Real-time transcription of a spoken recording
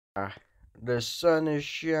Ah, the sun is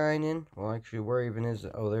shining. Well, actually, where even is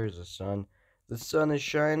it? Oh, there's the sun. The sun is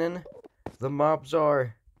shining. The mobs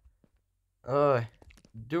are, uh,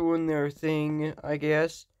 doing their thing, I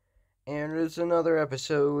guess. And it's another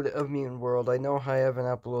episode of Mutant World. I know I haven't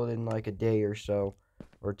uploaded in like a day or so,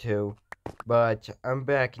 or two. But I'm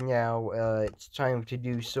back now. It's time to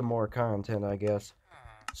do some more content, I guess.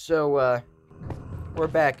 So, we're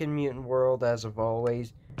back in Mutant World as of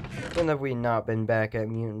always. When have we not been back at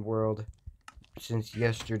Mutant World? Since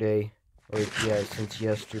yesterday, or yeah, since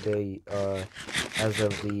yesterday, as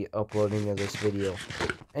of the uploading of this video.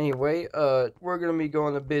 Anyway, we're gonna be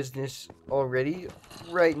going to business already.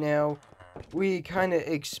 Right now, we kind of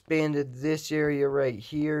expanded this area right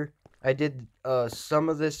here. I did, some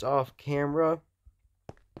of this off camera,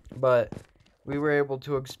 but we were able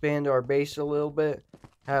to expand our base a little bit,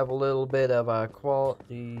 have a little bit of,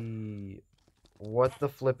 quality. What the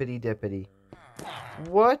flippity dippity?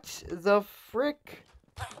 What the frick?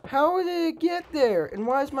 How did it get there? And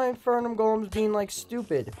why is my Infernum Golems being, like,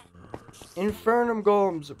 stupid? Infernum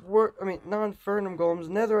Golems, not Infernum Golems,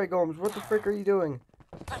 Netherite Golems, what the frick are you doing?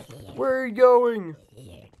 Where are you going?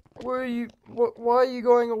 Where are you, why are you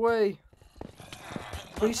going away?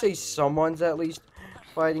 Please say someone's at least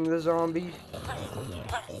fighting the zombie.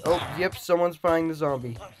 Oh, yep, someone's fighting the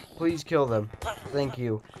zombie. Please kill them. Thank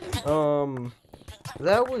you.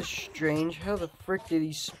 That was strange. How the frick did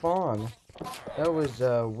he spawn? That was,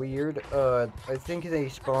 weird. I think they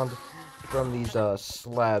spawned from these,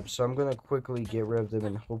 slabs, so I'm gonna quickly get rid of them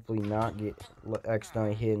and hopefully not get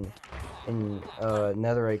X9 hidden in,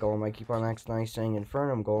 Netherite Golem. I keep on X9 saying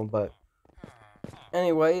Infernum Golem, but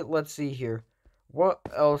anyway, let's see here. What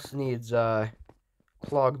else needs,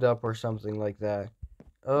 clogged up or something like that?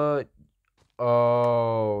 Oh,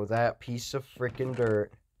 that piece of frickin'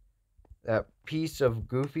 dirt. That piece of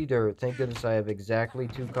goofy dirt. Thank goodness I have exactly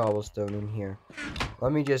 2 cobblestone in here.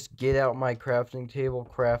 Let me just get out my crafting table,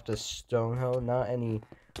 craft a stone hoe, not any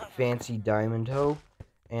fancy diamond hoe,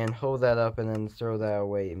 and hoe that up and then throw that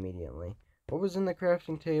away immediately. What was in the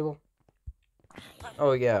crafting table?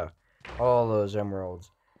 Oh yeah, all those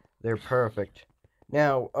emeralds. They're perfect.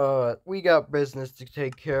 Now, we got business to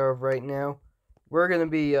take care of right now. We're gonna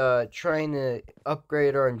be, trying to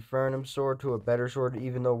upgrade our Infernum sword to a better sword,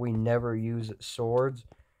 even though we never use swords.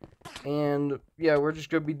 And, yeah, we're just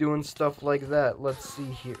gonna be doing stuff like that. Let's see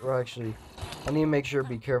here. Well, actually, I need to make sure to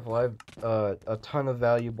be careful. I have, a ton of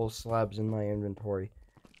valuable slabs in my inventory.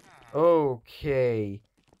 Okay.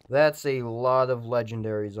 That's a lot of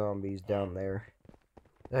legendary zombies down there.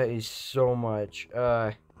 That is so much.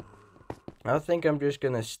 I think I'm just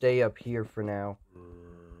gonna stay up here for now.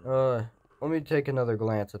 Let me take another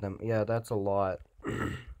glance at them. Yeah, that's a lot.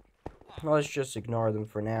 Let's just ignore them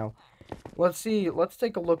for now. Let's see. Let's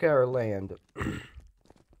take a look at our land.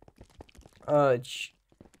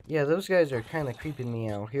 Yeah, those guys are kind of creeping me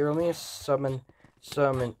out. Here, let me summon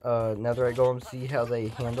some netherite golem, see how they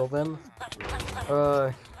handle them.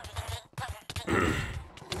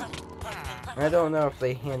 I don't know if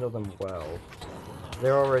they handle them well.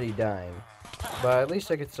 They're already dying. But at least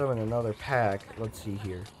I could summon another pack. Let's see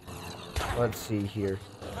here. Let's see here.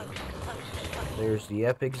 There's the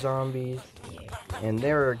epic zombies. And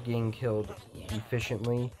they're getting killed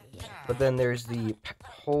efficiently. But then there's the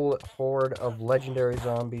whole horde of legendary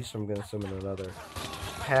zombies. So I'm going to summon another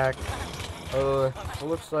pack. It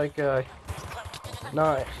looks like,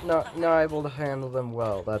 not able to handle them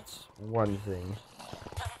well. That's one thing.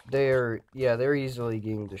 They're easily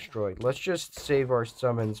getting destroyed. Let's just save our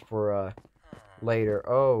summons for, later.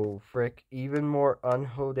 Oh, frick. Even more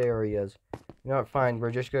unhoed areas. You know what, fine.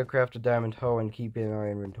 We're just gonna craft a diamond hoe and keep it in our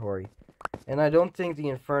inventory. And I don't think the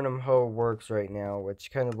Infernum hoe works right now. It's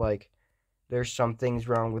kind of like there's some things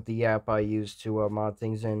wrong with the app I use to, mod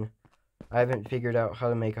things in. I haven't figured out how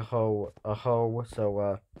to make a hoe,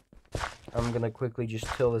 so, I'm gonna quickly just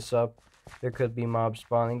till this up. There could be mobs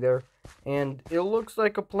spawning there. And it looks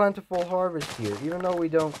like a plentiful harvest here, even though we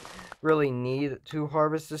don't really need to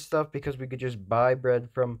harvest this stuff because we could just buy bread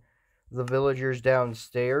from the villagers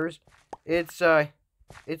downstairs. It's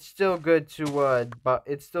still good to, but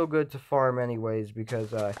it's still good to farm anyways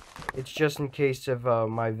because, it's just in case if,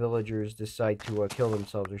 my villagers decide to, kill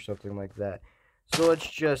themselves or something like that. So let's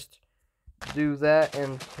just do that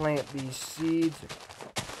and plant these seeds.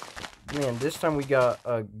 Man, this time we got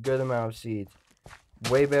a good amount of seeds.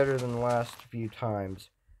 Way better than the last few times.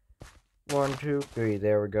 1, 2, 3,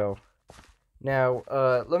 there we go. Now,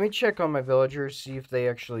 let me check on my villagers, see if they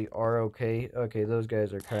actually are okay. Okay, those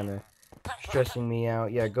guys are kind of stressing me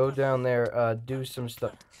out. Yeah, go down there, do some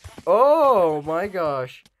stuff. Oh, my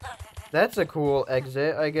gosh. That's a cool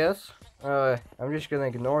exit, I guess. I'm just gonna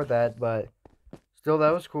ignore that, but still,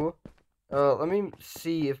 that was cool. Let me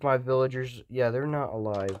see if my villagers... Yeah, they're not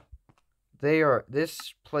alive. They are...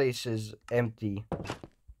 This place is empty.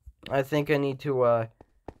 I think I need to,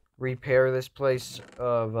 repair this place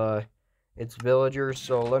of, its villagers.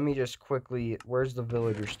 So let me just quickly... Where's the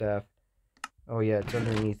villager staff? Oh, yeah, it's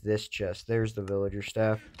underneath this chest. There's the villager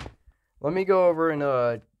staff. Let me go over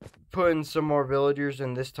and, put in some more villagers,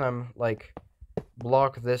 and this time, like,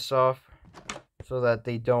 block this off so that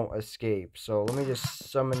they don't escape. So let me just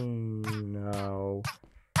summon... No.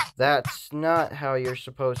 That's not how you're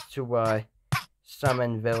supposed to,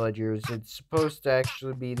 summon villagers. It's supposed to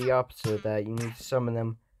actually be the opposite of that. You need to summon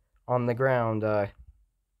them on the ground.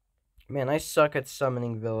 Man, I suck at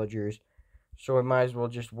summoning villagers, so I might as well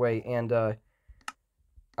just wait. And,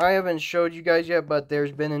 I haven't showed you guys yet, but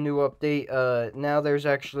there's been a new update. Now there's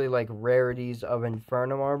actually, like, rarities of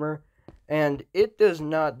Infernum armor. And it does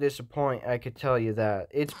not disappoint, I could tell you that.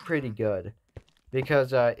 It's pretty good.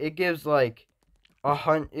 Because, it gives, like,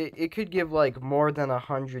 it could give, like, more than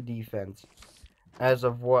 100 defense. As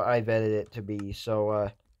of what I've edited it to be. So,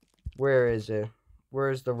 where is it?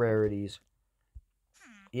 Where's the rarities?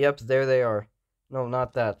 Yep, there they are. No,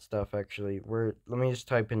 not that stuff, actually. Let me just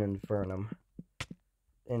type in Infernum.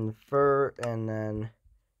 And then...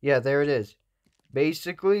 Yeah, there it is.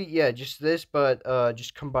 Basically, yeah, just this, but,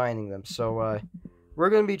 just combining them. So, we're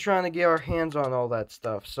gonna be trying to get our hands on all that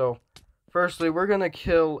stuff. So, firstly, we're gonna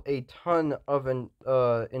kill a ton of,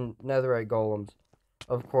 netherite golems.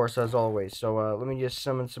 Of course, as always. So, let me just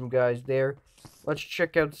summon some guys there. Let's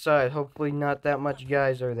check outside. Hopefully not that much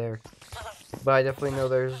guys are there. But I definitely know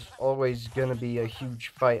there's always gonna be a huge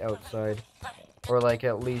fight outside. Or, like,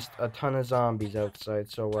 at least a ton of zombies outside.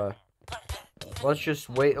 So, let's just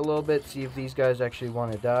wait a little bit, see if these guys actually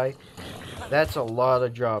want to die. That's a lot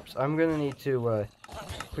of drops. I'm gonna need to,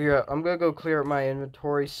 clear out... I'm gonna go clear up my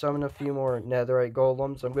inventory, summon a few more netherite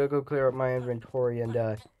golems. I'm gonna go clear up my inventory and,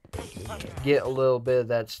 get a little bit of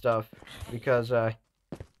that stuff. Because,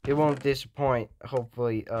 it won't disappoint,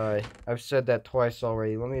 hopefully. I've said that twice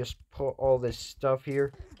already. Let me just put all this stuff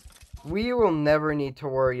here. We will never need to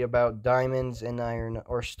worry about diamonds and iron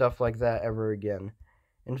or stuff like that ever again.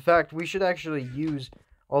 In fact, we should actually use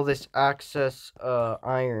all this excess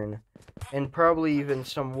iron and probably even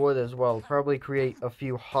some wood as well. Probably create a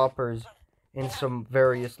few hoppers in some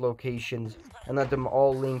various locations and let them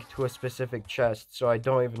all link to a specific chest so I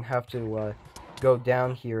don't even have to go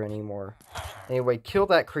down here anymore. Anyway, kill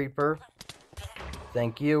that creeper.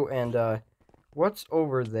 Thank you. And what's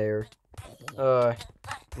over there?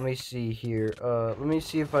 Let me see here. Let me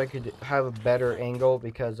see if I could have a better angle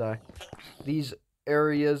because these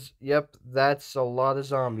areas, yep, that's a lot of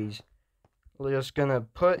zombies. We're just gonna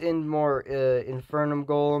put in more Infernum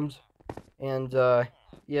golems and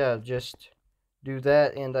yeah, just do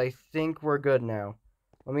that and I think we're good now.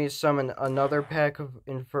 Let me summon another pack of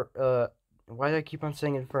why do I keep on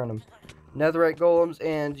saying Infernum? Netherite golems,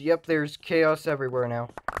 and yep, there's chaos everywhere now.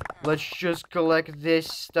 Let's just collect this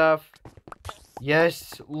stuff.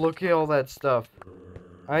 Yes, look at all that stuff.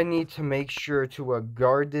 I need to make sure to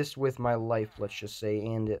guard this with my life, let's just say.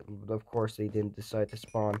 And, of course, they didn't decide to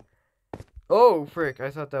spawn. Oh, frick, I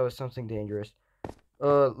thought that was something dangerous.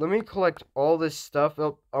 Let me collect all this stuff.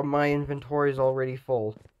 Oh, my inventory is already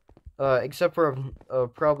full. Except for,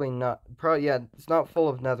 probably not. Yeah, it's not full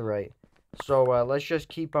of netherite. So, let's just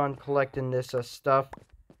keep on collecting this, stuff.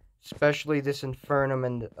 Especially this Infernum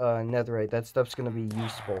and, netherite. That stuff's gonna be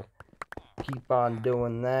useful. Keep on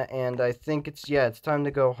doing that, and I think it's time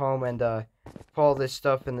to go home and put all this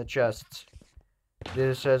stuff in the chests.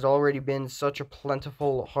 This has already been such a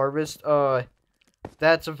plentiful harvest.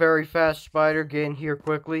 That's a very fast spider. Get in here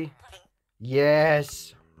quickly.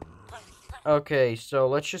 Yes. Okay, so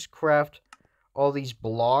let's just craft all these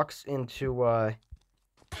blocks into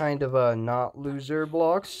kind of a not loser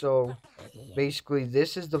blocks. So basically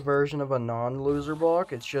this is the version of a non-loser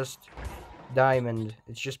block. It's just diamond.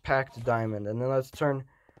 It's just packed diamond. And then let's turn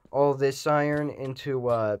all this iron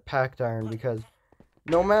into packed iron because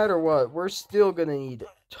no matter what, we're still gonna need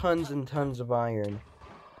tons and tons of iron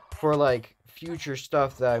for like future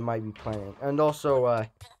stuff that I might be planning. And also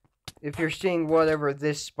if you're seeing whatever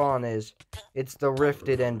this spawn is, it's the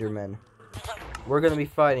Rifted Enderman. We're gonna be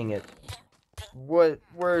fighting it.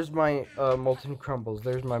 Where's my molten crumbles?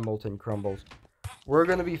 There's my molten crumbles. We're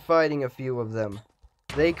gonna be fighting a few of them.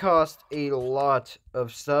 They cost a lot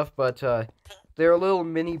of stuff, but they're a little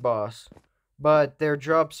mini boss. But their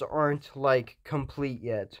drops aren't like complete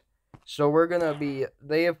yet. So we're gonna be,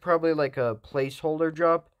 they have probably like a placeholder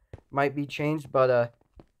drop, might be changed, but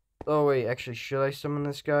Oh wait, actually, should I summon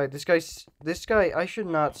this guy? This guy, I should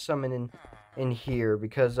not summon in here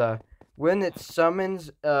because when it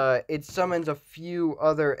summons a few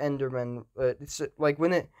other Endermen. It's like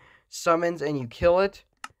when it summons and you kill it,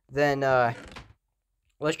 then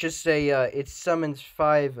let's just say it summons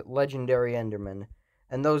 5 legendary Endermen,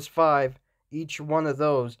 and those 5, each one of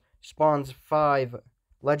those spawns 5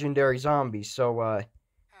 legendary zombies. So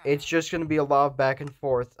it's just gonna be a lot of back and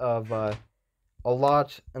forth of a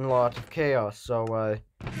lot of chaos. So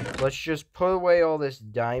let's just put away all this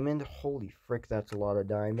diamond. Holy frick, that's a lot of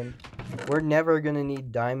diamond. We're never gonna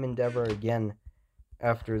need diamond ever again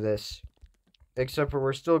after this. Except for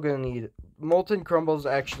we're still gonna need... Molten crumbles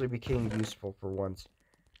actually became useful for once.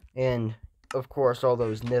 And, of course, all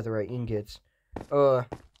those netherite ingots.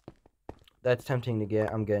 That's tempting to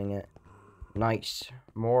get. I'm getting it. Nice.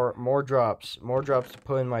 More drops. More drops to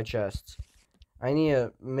put in my chests. I need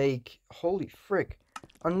to make... Holy frick.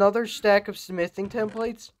 Another stack of smithing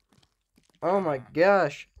templates? Oh my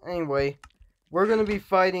gosh. Anyway, we're going to be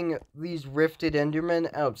fighting these rifted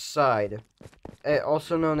endermen outside.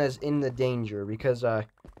 Also known as in the danger. Because,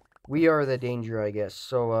 we are the danger, I guess.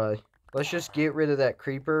 So, let's just get rid of that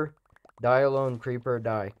creeper. Die alone, creeper,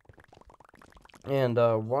 die. And,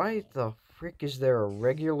 why the frick is there a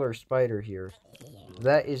regular spider here?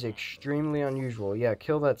 That is extremely unusual. Yeah,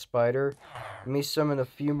 kill that spider. Let me summon a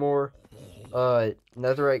few more,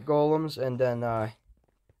 netherite golems, and then, I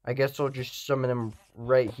guess I'll just summon him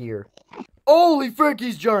right here. Holy frick,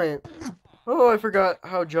 he's giant! Oh, I forgot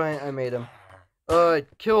how giant I made him.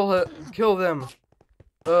 Kill them.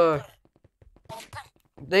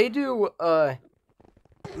 They do,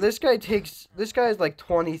 this guy has like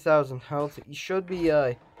 20,000 health. He should be,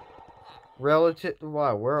 relative...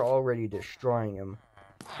 Wow, we're already destroying him.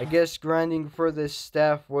 I guess grinding for this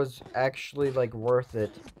staff was actually, like, worth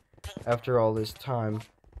it after all this time.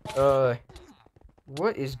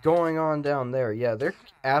 What is going on down there? Yeah, they're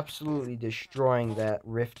absolutely destroying that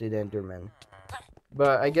rifted enderman.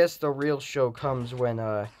 But I guess the real show comes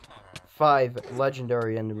when, 5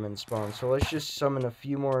 legendary endermen spawn. So let's just summon a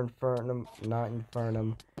few more infernum... Not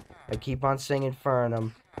infernum. I keep on saying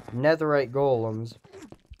infernum. Netherite golems.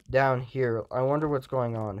 Down here. I wonder what's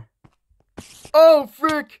going on. Oh,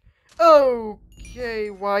 frick! Okay,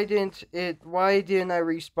 why didn't I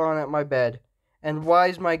respawn at my bed? And why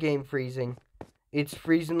is my game freezing? It's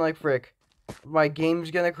freezing like frick. My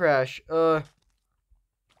game's gonna crash.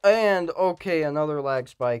 And, okay, another lag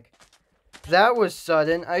spike. That was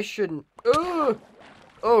sudden. I shouldn't...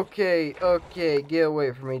 Okay, get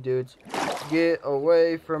away from me, dudes. Get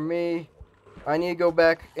away from me. I need to go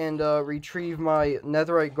back and, retrieve my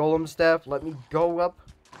netherite golem staff. Let me go up.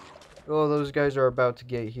 Oh, those guys are about to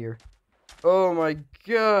get here. Oh my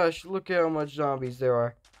gosh, look at how much zombies there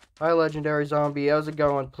are. Hi, legendary zombie. How's it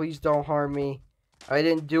going? Please don't harm me. I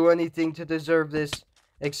didn't do anything to deserve this,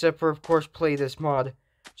 except for, of course, play this mod.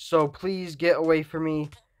 So please get away from me,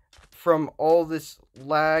 from all this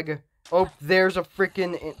lag. Oh, there's a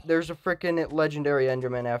freaking legendary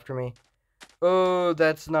enderman after me. Oh,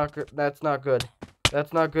 that's not good. That's not good.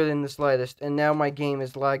 That's not good in the slightest. And now my game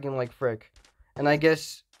is lagging like frick. And I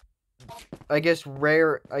guess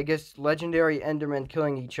legendary endermen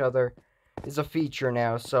killing each other is a feature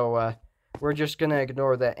now. So, we're just gonna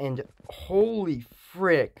ignore that. And holy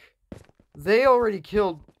frick. They already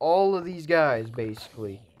killed all of these guys,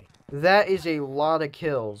 basically. That is a lot of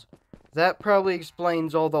kills. That probably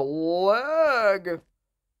explains all the lag.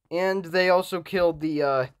 And they also killed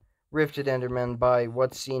the, rifted endermen by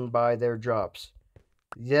what's seen by their drops.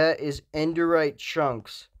 That is enderite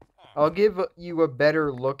chunks. I'll give you a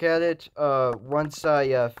better look at it, once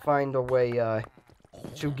I, find a way,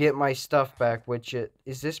 to get my stuff back, which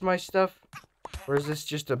is this my stuff? Or is this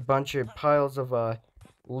just a bunch of piles of,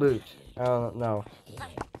 loot? I don't know.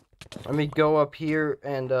 Let me go up here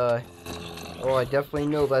and, oh, I definitely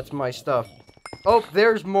know that's my stuff. Oh,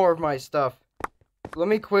 there's more of my stuff. Let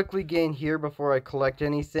me quickly gain here before I collect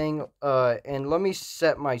anything, and let me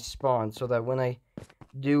set my spawn so that when I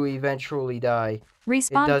do eventually die,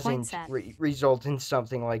 Respawn it doesn't result in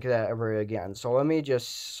something like that ever again. So let me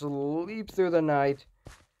just sleep through the night.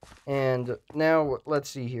 And now, let's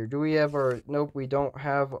see here. Do we have our... Nope, we don't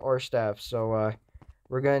have our staff. So,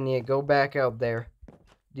 we're gonna need to go back out there.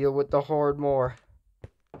 Deal with the horde more.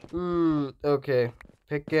 Ooh, okay.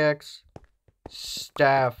 Pickaxe.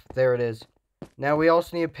 Staff. There it is. Now, we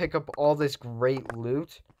also need to pick up all this great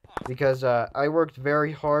loot. Because, I worked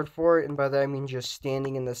very hard for it. And by that, I mean just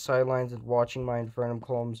standing in the sidelines and watching my infernum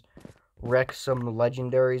clones wreck some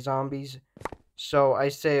legendary zombies. So, I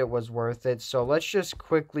say it was worth it. So, let's just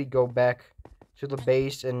quickly go back to the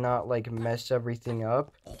base and not, like, mess everything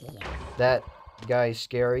up. That guy's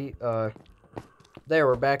scary. There,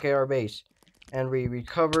 we're back at our base. And we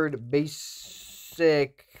recovered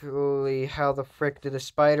basically how the frick did a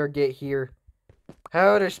spider get here?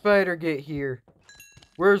 How did a spider get here?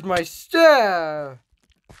 Where's my staff?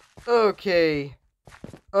 Okay.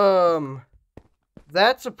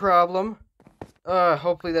 That's a problem.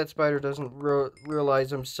 Hopefully that spider doesn't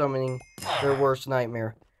realize I'm summoning their worst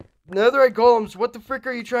nightmare. Netherite golems, what the frick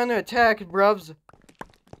are you trying to attack, bruvs?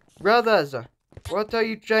 Brothers, what are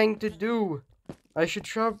you trying to do? I should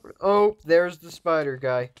try. Oh, there's the spider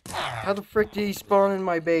guy. How the frick did he spawn in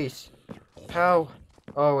my base? How?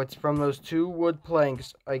 Oh, it's from those 2 wood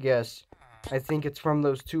planks, I guess. I think it's from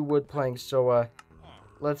those 2 wood planks, so,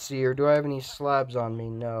 let's see here. Do I have any slabs on me?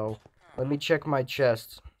 No. Let me check my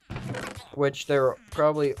chests. Which they're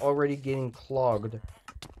probably already getting clogged.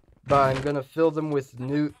 But I'm gonna fill them with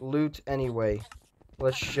new loot anyway.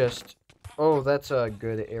 Let's just... Oh, that's a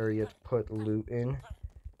good area to put loot in.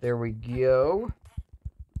 There we go.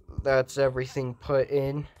 That's everything put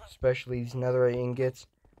in, especially these netherite ingots.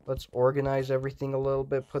 Let's organize everything a little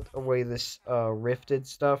bit. Put away this rifted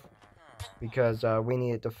stuff because we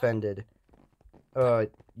need it defended.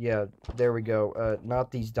 Yeah, there we go.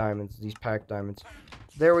 Not these diamonds, these packed diamonds.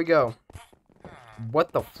 There we go.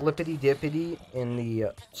 What the flippity dippity in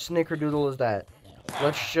the snickerdoodle is that?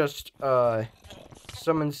 Let's just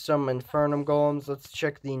summon some infernum golems. Let's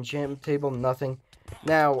check the enchantment table. Nothing.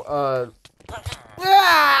 Now,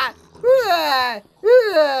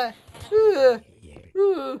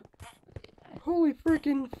 holy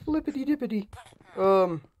freaking flippity dippity.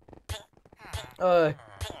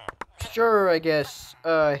 Sure, I guess.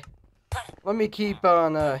 Let me keep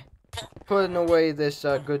on, putting away this,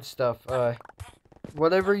 good stuff.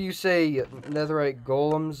 Whatever you say, netherite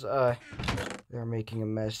golems, they're making a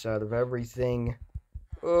mess out of everything.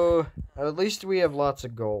 At least we have lots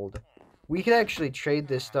of gold. We could actually trade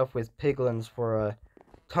this stuff with piglins for,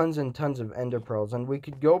 tons and tons of ender pearls, and we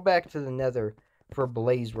could go back to the nether for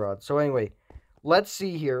blaze rod. So anyway, let's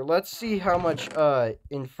see here. Let's see how much,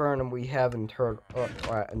 infernum we have in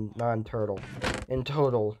non-turtle. In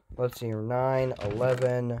total, let's see here, 9,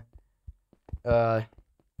 11,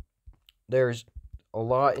 there's a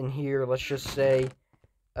lot in here. Let's just say,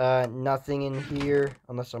 nothing in here,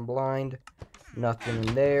 unless I'm blind. Nothing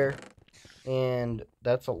in there. And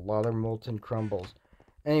that's a lot of molten crumbles.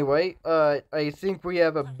 Anyway, I think we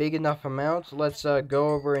have a big enough amount. Let's, go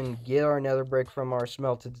over and get our nether brick from our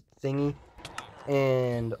smelted thingy.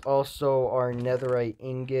 And also our netherite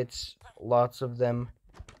ingots. Lots of them.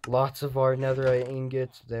 Lots of our netherite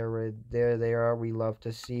ingots. There they are. We love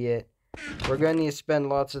to see it. We're going to need to spend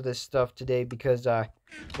lots of this stuff today because,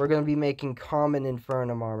 we're going to be making common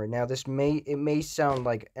infernum armor. Now, it may sound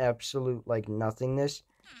like absolute, like, nothingness.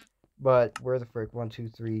 But, where the frick? 1, 2,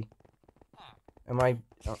 3. Am I...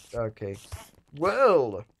 Oh, okay.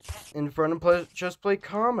 Well! Infernum just play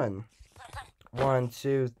common. 1,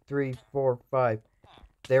 2, 3, 4, 5.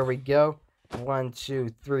 There we go. 1, 2,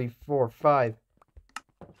 3, 4, 5.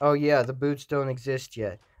 Oh, yeah, the boots don't exist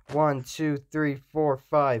yet. 1, 2, 3, 4,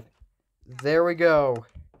 5. There we go.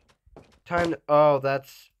 Time to... Oh,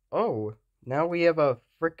 that's... Oh, now we have a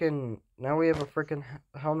frickin'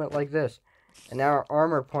 helmet like this. And now our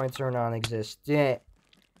armor points are non-existent.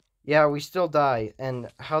 Yeah, we still die. And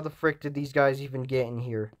how the frick did these guys even get in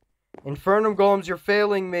here? Infernum golems, you're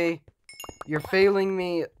failing me. You're failing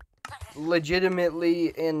me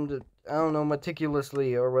legitimately and, I don't know,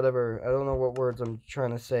 meticulously or whatever. I don't know what words I'm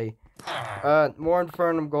trying to say. More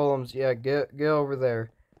infernum golems. Yeah, get over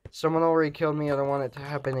there. Someone already killed me. I don't want it to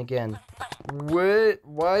happen again. What?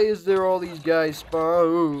 Why is there all these guys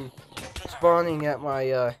spawning at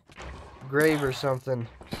my, grave or something?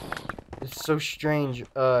 It's so strange.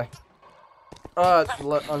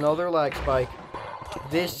 Another lag spike.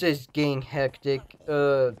 This is getting hectic.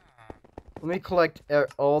 Let me collect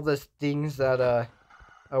all the things that,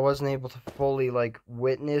 I wasn't able to fully, like,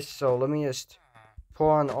 witness. So let me just pull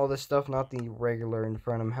on all this stuff, not the regular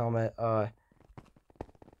infernum helmet,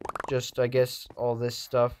 just, I guess, all this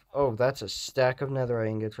stuff. Oh, that's a stack of netherite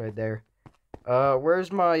ingots right there.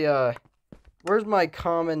 Where's my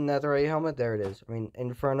common netherite helmet? There it is. I mean,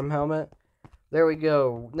 infernum helmet. There we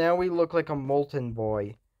go. Now we look like a molten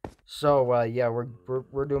boy. So, yeah,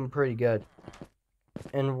 we're doing pretty good.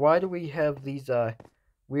 And why do we have these,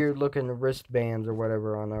 weird-looking wristbands or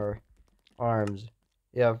whatever on our arms?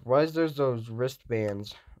 Yeah, why is there those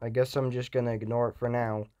wristbands? I guess I'm just gonna ignore it for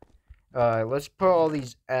now. Let's put all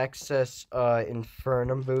these access,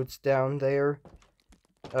 infernum boots down there.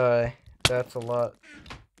 That's a lot.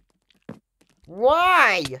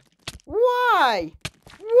 Why? Why?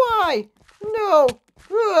 Why? No!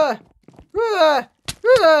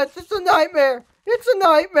 It's a nightmare! It's a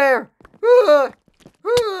nightmare!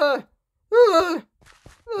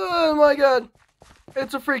 Oh my god!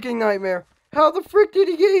 It's a freaking nightmare! How the frick did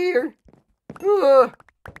he get here?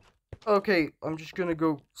 Okay, I'm just gonna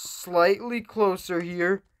go slightly closer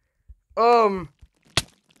here. No!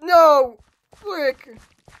 Frick!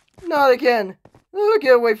 Not again!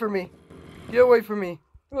 Get away from me! Get away from me!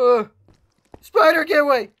 Spider, get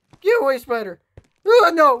away! Get away, Spider!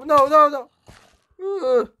 No!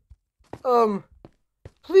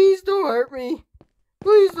 Please don't hurt me!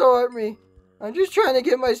 Please don't hurt me! I'm just trying to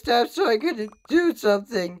get my staff so I could do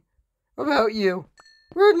something about you.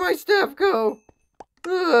 Where'd my staff go?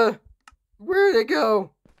 Where'd it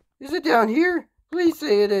go? Is it down here? Please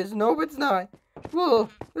say it is. Nope, it's not. Well,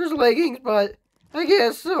 there's leggings, but I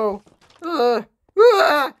guess so. Oh,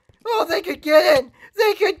 they could get in!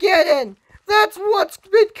 They could get in! That's what's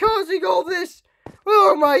been causing all this!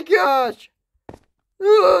 Oh my gosh!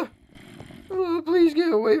 Oh, please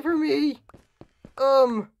get away from me.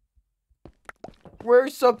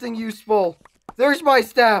 Where's something useful? There's my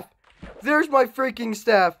staff! There's my freaking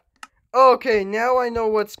staff! Okay, now I know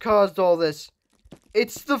what's caused all this.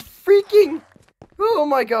 It's the freaking... Oh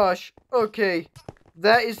my gosh. Okay.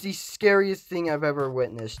 That is the scariest thing I've ever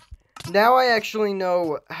witnessed. Now I actually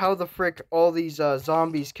know how the frick all these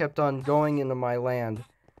zombies kept on going into my land.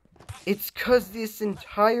 It's 'cause this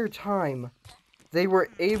entire time they were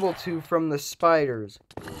able to from the spiders.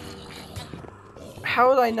 How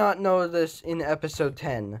did I not know this in episode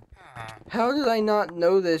 10? How did I not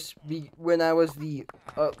know this when I was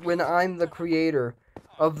when I'm the creator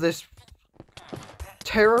of this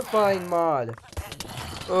terrifying mod?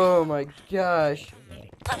 Oh my gosh.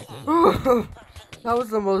 That was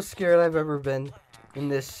the most scared I've ever been in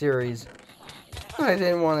this series. I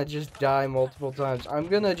didn't want to just die multiple times. I'm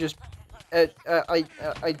gonna just...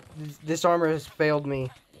 this armor has failed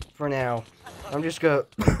me for now. I'm just gonna...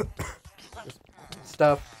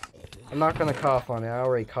 stuff. I'm not gonna cough on it. I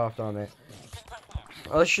already coughed on it.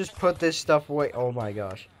 Let's just put this stuff away. Oh my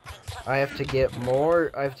gosh. I have to get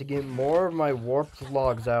more of my warped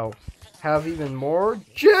logs out. Have even more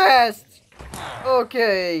chests!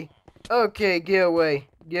 Okay. Okay, get away.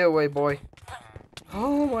 Get away, boy.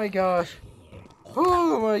 Oh my gosh.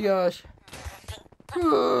 Oh my gosh.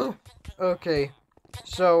 Okay.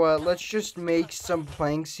 So, let's just make some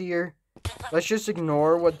planks here. Let's just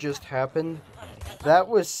ignore what just happened. That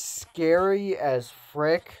was scary as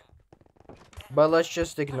frick. But let's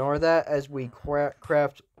just ignore that as we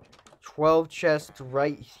craft 12 chests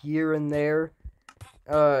right here and there.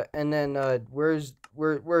 And then, where's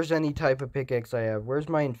any type of pickaxe I have? Where's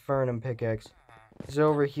my Infernum pickaxe? Is it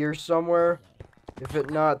over here somewhere? If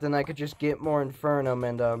it not, then I could just get more Infernum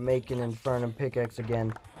and, make an Infernum pickaxe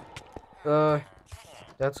again.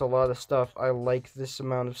 That's a lot of stuff. I like this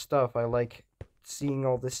amount of stuff. I like seeing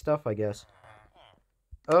all this stuff, I guess.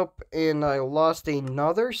 Oh, and I lost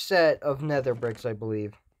another set of nether bricks, I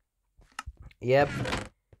believe. Yep.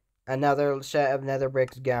 Another set of nether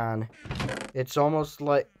bricks gone. It's almost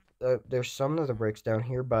like... there's some nether bricks down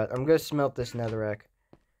here, but I'm gonna smelt this netherrack.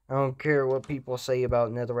 I don't care what people say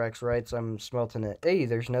about netherrack's rights, I'm smelting it. Hey,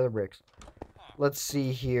 there's nether bricks. Let's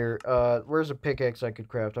see here. Where's a pickaxe I could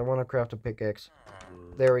craft? I want to craft a pickaxe.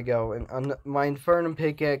 There we go. And my Infernum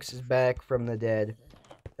pickaxe is back from the dead.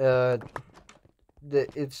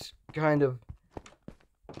 It's kind of...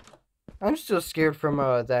 I'm still scared from,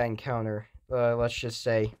 that encounter. Let's just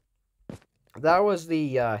say. That was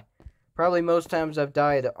the, probably most times I've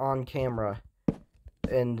died on camera.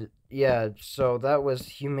 And, yeah, so that was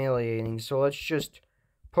humiliating. So let's just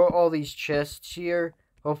put all these chests here.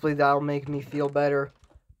 Hopefully that'll make me feel better.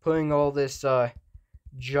 Putting all this,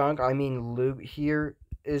 junk, I mean loot here,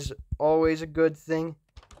 is always a good thing.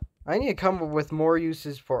 I need to come up with more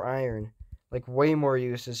uses for iron. Like, way more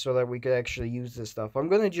uses so that we could actually use this stuff.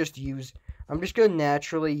 I'm just gonna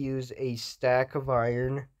naturally use a stack of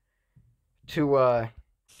iron to, I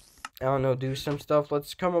don't know, do some stuff.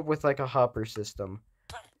 Let's come up with, like, a hopper system.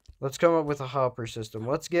 Let's get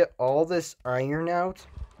all this iron out.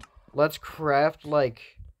 Let's craft, like,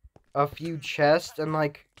 a few chests. And,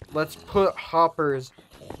 like, let's put hoppers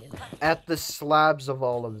at the slabs of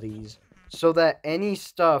all of these. So that any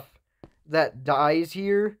stuff that dies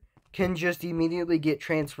here can just immediately get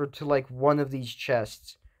transferred to, like, one of these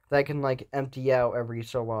chests that can, like, empty out every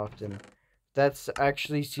so often. That's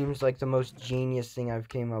actually seems like the most genius thing I've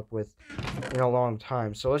came up with in a long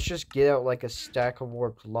time. So let's just get out, like, a stack of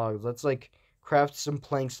warped logs. Let's, like, craft some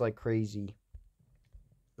planks like crazy.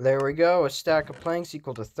 There we go. A stack of planks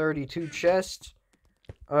equal to 32 chests.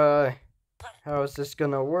 How is this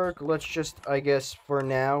gonna work? Let's just, I guess, for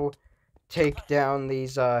now, take down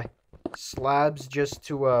these, slabs just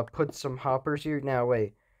to, put some hoppers here. Now,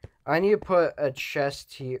 wait. I need to put a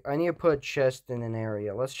chest here. I need to put a chest in an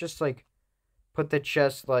area. Let's just, like, put the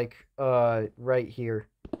chest, like, right here.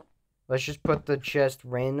 Let's just put the chest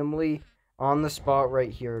randomly on the spot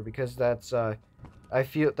right here, because that's,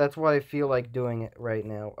 that's what I feel like doing it right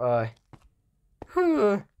now.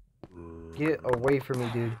 Get away from me,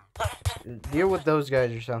 dude. Deal with those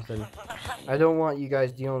guys or something. I don't want you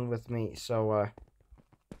guys dealing with me, so,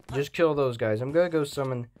 just kill those guys. I'm gonna go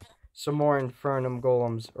summon some more Infernum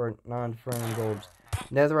Golems, or non-Infernum Golems.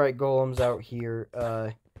 Netherite Golems out here.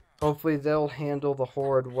 Hopefully they'll handle the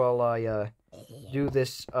Horde while I, do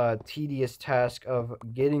this, tedious task of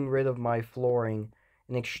getting rid of my flooring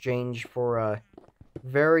in exchange for,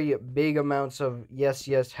 very big amounts of, yes,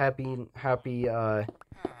 happy,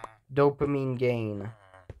 dopamine gain.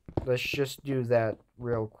 Let's just do that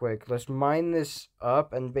real quick. Let's mine this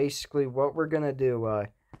up, and basically what we're gonna do,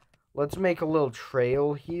 let's make a little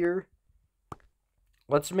trail here.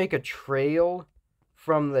 Let's make a trail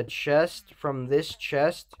from the chest, from this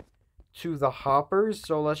chest, to the hoppers.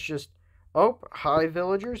 So let's just... Oh, hi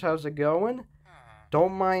villagers, how's it going?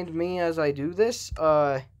 Don't mind me as I do this.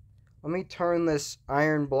 Let me turn this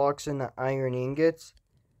iron blocks into iron ingots.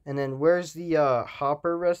 And then where's the,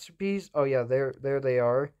 hopper recipes? Oh yeah, there they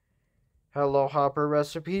are. Hello, hopper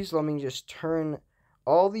recipes. Let me just turn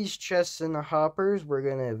all these chests into hoppers. We're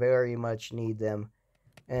gonna very much need them.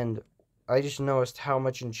 And I just noticed how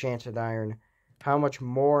much enchanted iron, how much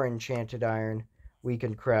more enchanted iron we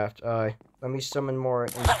can craft. Let me summon more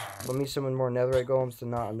netherite golems to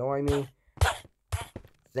not annoy me.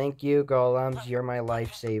 Thank you, golems. You're my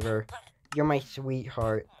lifesaver. You're my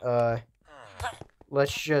sweetheart.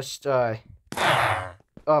 Let's just,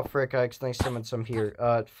 Oh, frick, I accidentally summoned some here.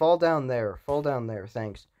 Fall down there. Fall down there,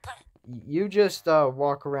 thanks. You just,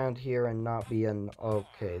 walk around here and not be an...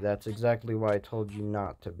 Okay, that's exactly why I told you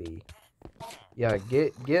not to be. Yeah,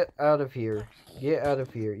 get out of here. Get out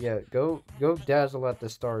of here. Yeah, go dazzle at the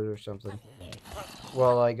stars or something.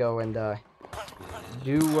 While I go and,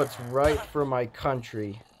 do what's right for my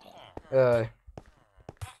country. Let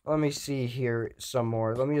me see here some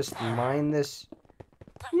more. Let me just mine this...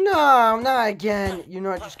 No, not again. You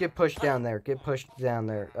know what? Just get pushed down there. Get pushed down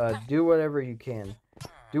there. Do whatever you can.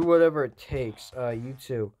 Do whatever it takes. You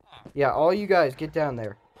too. Yeah, all you guys, get down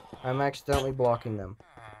there. I'm accidentally blocking them.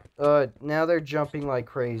 Now they're jumping like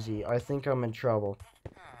crazy. I think I'm in trouble.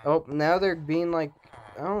 Oh, now they're being like...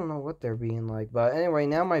 I don't know what they're being like. But anyway,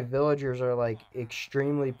 now my villagers are like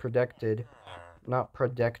extremely protected. Not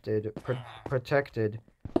protected. Protected.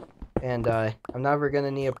 And, I'm never gonna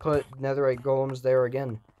need to put netherite golems there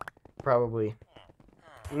again. Probably.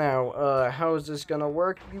 Now, how is this gonna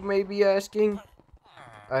work, you may be asking?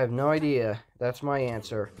 I have no idea. That's my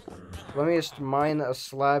answer. Let me just mine a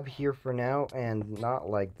slab here for now, and not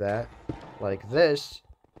like that. Like this.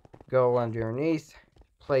 Go underneath.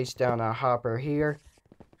 Place down a hopper here.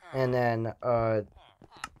 And then,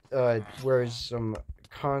 where's some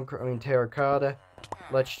terracotta?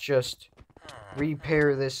 Let's just...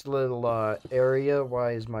 repair this little area.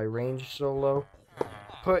 Why is my range so low?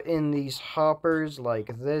 Put in these hoppers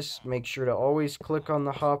like this. Make sure to always click on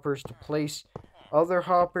the hoppers to place other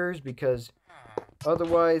hoppers, because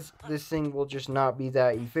otherwise this thing will just not be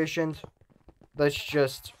that efficient. Let's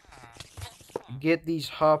just get these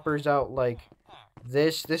hoppers out like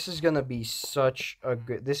this. This is gonna be such a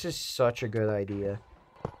good... This is such a good idea.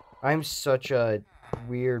 I'm such a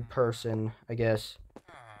weird person, I guess.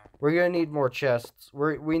 We're gonna need more chests.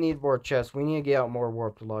 We need more chests. We need to get out more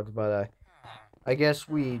warped logs, but, I guess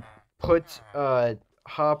we put,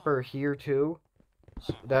 hopper here, too.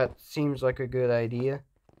 That seems like a good idea.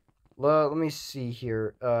 Let me see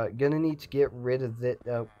here. Gonna need to get rid of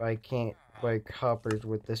that. I can't break hoppers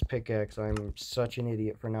with this pickaxe. I'm such an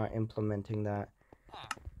idiot for not implementing that.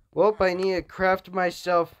 Well, I need to craft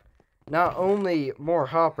myself not only more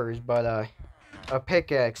hoppers, but, a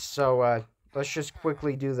pickaxe. So, let's just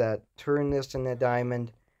quickly do that. Turn this into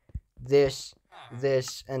diamond. This,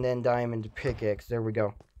 and then diamond pickaxe. There we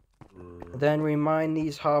go. Then we mine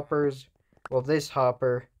these hoppers. Well, this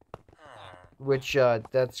hopper. Which,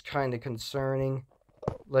 that's kind of concerning.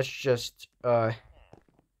 Let's just,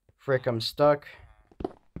 frick, I'm stuck.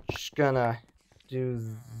 Just gonna do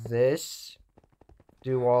this.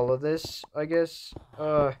 Do all of this, I guess.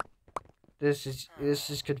 This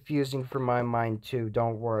is confusing for my mind, too.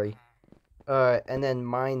 Don't worry. And then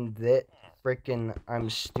mine that. Frickin', I'm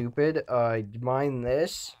stupid. Mine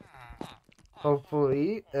this.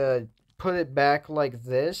 Hopefully, put it back like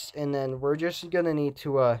this, and then we're just gonna need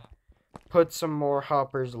to put some more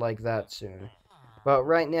hoppers like that soon. But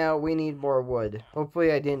right now, we need more wood.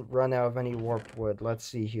 Hopefully I didn't run out of any warped wood. Let's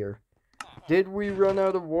see here. Did we run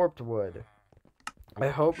out of warped wood? I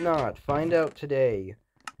hope not. Find out today.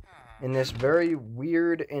 In this very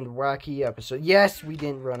weird and wacky episode. Yes, we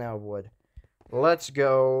didn't run out of wood. Let's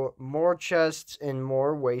go. More chests and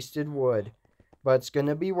more wasted wood. But it's going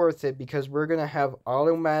to be worth it because we're going to have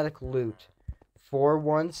automatic loot for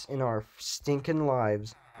once in our stinking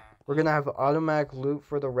lives. We're going to have automatic loot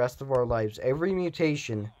for the rest of our lives. Every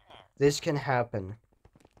mutation, this can happen.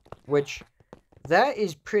 Which, that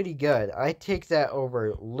is pretty good. I take that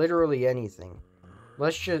over literally anything.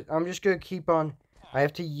 I'm just going to keep on. I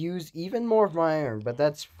have to use even more of my iron, but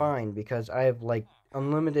that's fine because I have, like,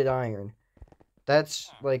 unlimited iron. That's,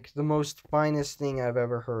 like, the most finest thing I've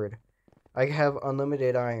ever heard. I have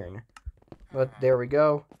unlimited iron. But there we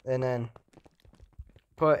go. And then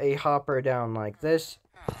put a hopper down like this.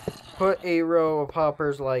 Put a row of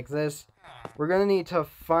hoppers like this. We're going to need to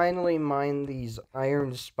finally mine these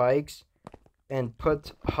iron spikes and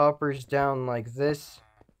put hoppers down like this.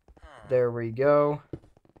 There we go.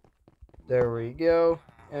 There we go.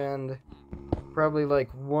 And probably like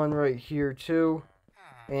one right here too.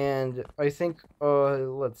 And I think,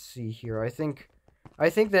 let's see here. I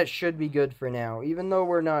think that should be good for now. Even though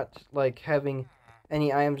we're not, like, having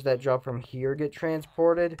any items that drop from here get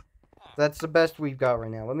transported. That's the best we've got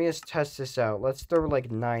right now. Let me just test this out. Let's throw,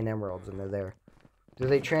 like, 9 emeralds into there. Do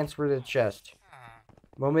they transfer to the chest?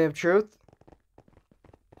 Moment of truth?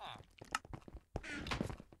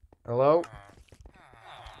 Hello?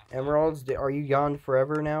 Emeralds, are you gone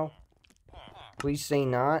forever now? Please say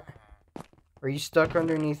not. Are you stuck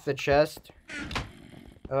underneath the chest?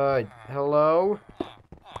 Hello?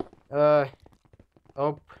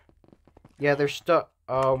 Oh. Yeah, they're stuck.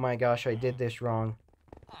 Oh my gosh, I did this wrong.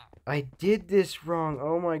 I did this wrong.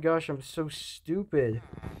 Oh my gosh, I'm so stupid.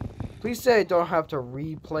 Please say I don't have to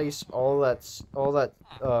replace all that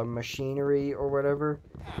machinery or whatever.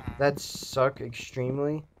 That'd suck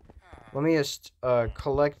extremely. Let me just,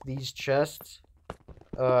 collect these chests.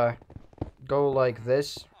 Go like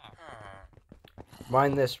this.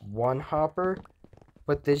 Mine this one hopper.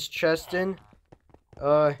 Put this chest in.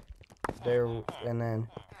 There, and then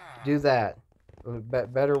do that.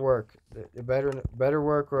 Better work. Better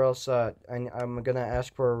work, or else I'm gonna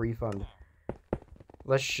ask for a refund.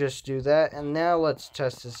 Let's just do that, and now let's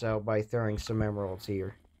test this out by throwing some emeralds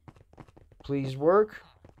here. Please work.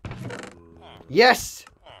 Yes,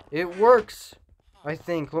 it works. I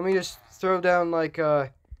think. Let me just throw down like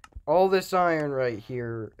all this iron right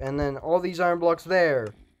here, and then all these iron blocks there.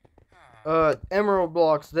 Emerald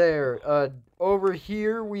blocks there. Over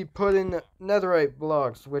here we put in netherite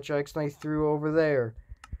blocks, which I accidentally threw over there.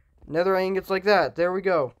 Netherite ingots like that. There we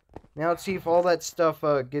go. Now let's see if all that stuff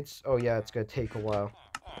gets. Oh yeah, it's gonna take a while.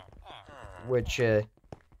 Which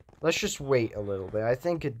let's just wait a little bit. I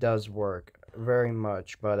think it does work very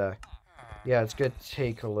much, but yeah, it's gonna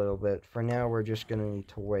take a little bit. For now, we're just gonna need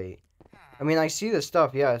to wait. I mean, I see the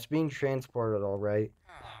stuff. Yeah, it's being transported all right.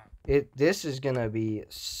 This is gonna be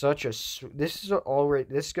such a this is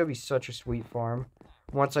gonna be such a sweet farm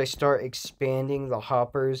once I start expanding the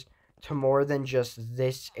hoppers to more than just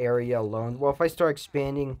this area alone. Well, if I start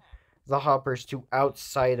expanding the hoppers to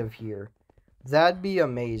outside of here, that'd be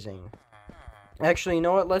amazing. Actually, you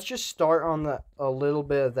know what? Let's just start on a little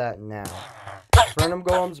bit of that now. Infernum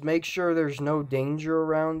golems, make sure there's no danger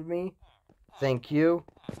around me. Thank you.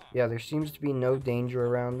 Yeah, there seems to be no danger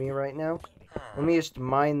around me right now. Let me just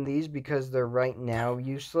mine these because they're right now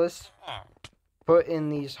useless. Put in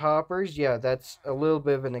these hoppers. Yeah, that's a little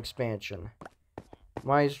bit of an expansion.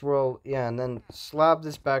 Might as well, yeah, and then slab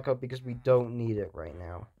this back up because we don't need it right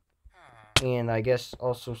now. And I guess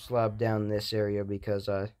also slab down this area because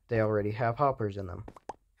they already have hoppers in them.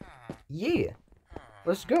 Yeah,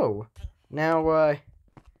 let's go. Now,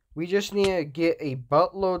 we just need to get a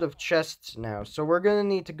buttload of chests now. So we're going to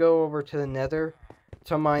need to go over to the nether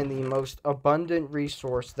to mine the most abundant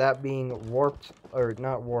resource, that being warped, or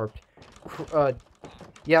not warped,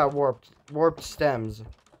 yeah, warped stems,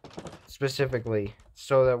 specifically,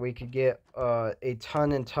 so that we could get, a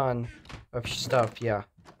ton of stuff, yeah.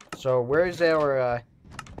 So, where's our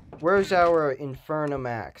Infernum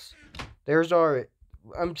axe? There's our,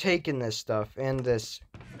 I'm taking this stuff, and this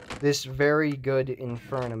very good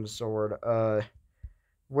Infernum sword,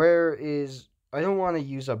 where is, I don't want to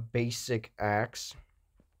use a basic axe.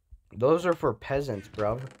 Those are for peasants,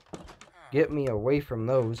 bruv. Get me away from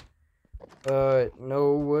those.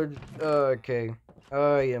 No wood. Okay.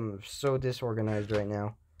 I am so disorganized right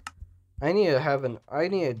now. I need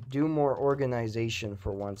to do more organization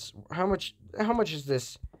for once. How much is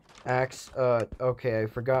this axe? Okay, I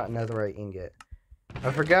forgot netherite ingot.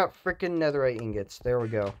 I forgot frickin' netherite ingots. There we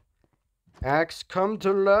go. Axe, come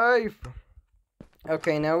to life!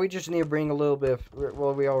 Okay, now we just need to bring a little bit of...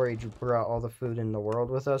 Well, we already brought all the food in the world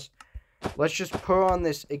with us. Let's just put on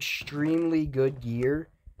this extremely good gear.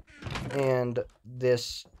 And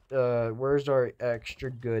this... where's our extra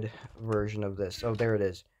good version of this? Oh, there it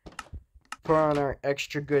is. Put on our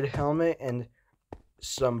extra good helmet and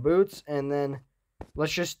some boots. And then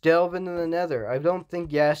let's just delve into the nether. I don't think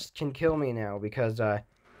gas can kill me now because...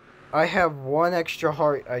 I have one extra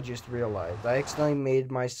heart, I just realized. I accidentally made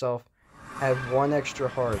myself have one extra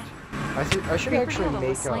heart. I should actually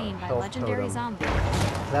make a health totem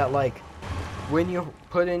that, like, when you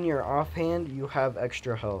put in your offhand, you have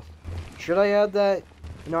extra health. Should I add that?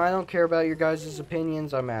 No, I don't care about your guys'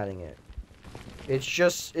 opinions. I'm adding it. It's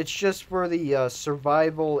just for the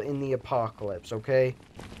survival in the apocalypse, okay?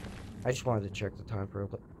 I just wanted to check the time for a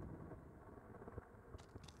bit.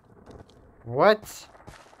 What?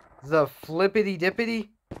 The flippity dippity?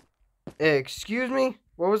 Excuse me?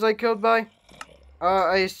 What was I killed by?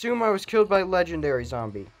 I assume I was killed by legendary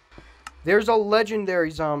zombie. There's a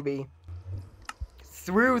legendary zombie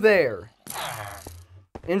through there.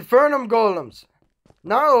 Infernum golems.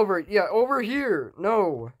 Not over, yeah, over here.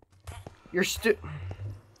 No. You're spike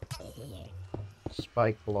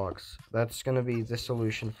blocks. That's gonna be the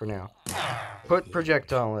solution for now. Put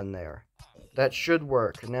projectile in there. That should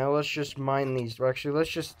work. Now let's just mine these. Actually,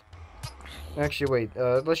 let's just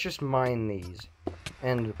mine these.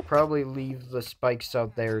 And probably leave the spikes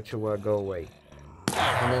out there to go away.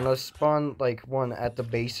 And then let's spawn, like, one at the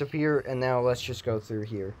base of here. And now let's just go through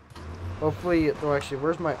here. Hopefully, oh, actually,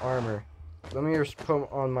 where's my armor? Let me just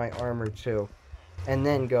put on my armor, too. And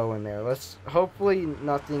then go in there. Hopefully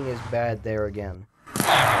nothing is bad there again.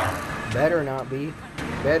 Better not be.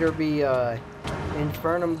 Better be,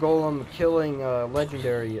 Infernum Golem killing,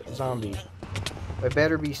 legendary zombie. I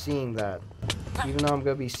better be seeing that. Even though I'm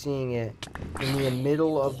gonna be seeing it in the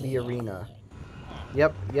middle of the arena.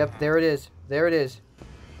 Yep, there it is. There it is.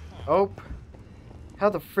 Oh. How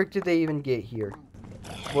the frick did they even get here?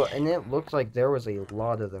 Well, and it looked like there was a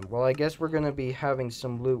lot of them. Well, I guess we're gonna be having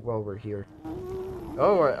some loot while we're here.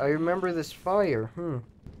 Oh, I remember this fire.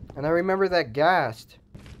 And I remember that ghast.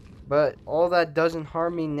 But all that doesn't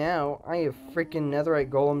harm me now. I have freaking netherite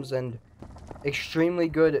golems and extremely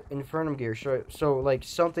good infernum gear. So like,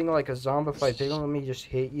 something like a zombified pig. Let me just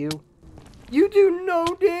hit you. You do no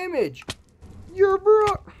damage! You're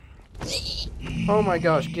broke! Oh my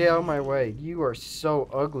gosh, get out of my way. You are so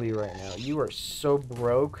ugly right now. You are so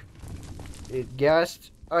broke.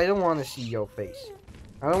 Ghast, I don't want to see your face.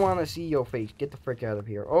 I don't want to see your face. Get the frick out of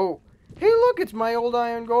here. Oh, hey look, it's my old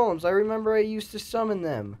iron golems. I remember I used to summon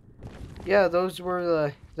them. Yeah, those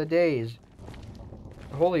were the days.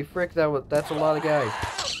 Holy frick, that's a lot of guys.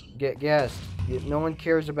 Get gassed. No one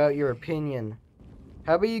cares about your opinion.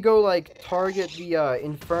 How about you go, like, target the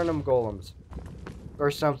infernum golems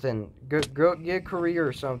or something? Get a career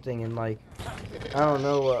or something in, like, I don't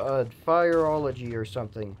know, fireology or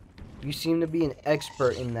something. You seem to be an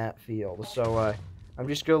expert in that field, so I'm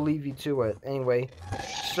just gonna leave you to it. Anyway,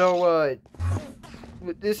 so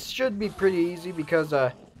this should be pretty easy because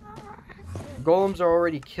golems are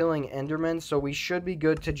already killing endermen, so we should be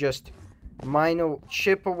good to just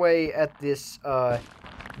chip away at this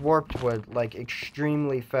warped wood, like,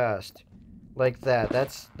 extremely fast. Like that.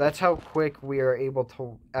 That's how quick we are able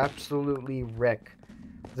to absolutely wreck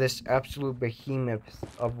this absolute behemoth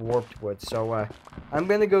of warped wood. So, I'm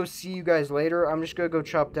gonna go see you guys later. I'm just gonna go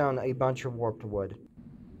chop down a bunch of warped wood.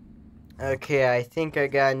 Okay, I think I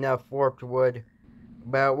got enough warped wood.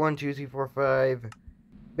 About 1, 2, 3, 4, 5...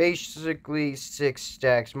 basically 6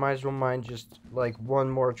 stacks. Might as well mine just, like, one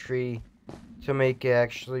more tree to make it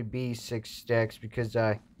actually be 6 stacks, because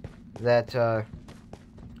that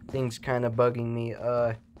thing's kind of bugging me.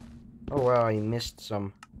 Oh wow, I missed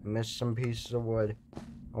some pieces of wood.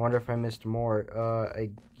 I wonder if I missed more. I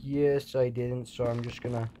guess I didn't, so I'm just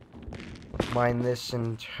gonna mine this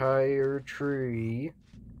entire tree.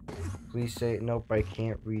 Please say, nope, I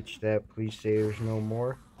can't reach that. Please say there's no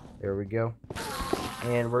more. There we go.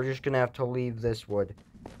 And we're just gonna have to leave this wood,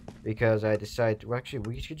 because I decided to, actually,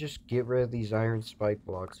 we should just get rid of these iron spike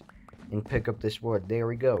blocks and pick up this wood. There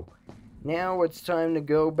we go. Now it's time to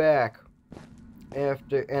go back.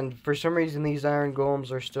 And for some reason these iron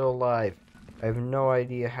golems are still alive. I have no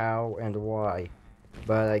idea how and why,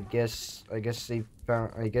 but I guess they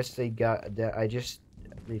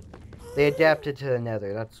adapted to the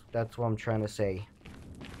nether. That's what I'm trying to say.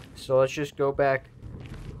 So let's just go back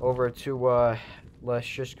over to, let's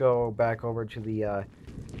just go back over to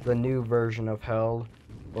the new version of hell,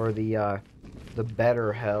 or the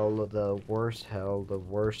better hell, the worst hell, the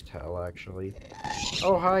worst hell, actually.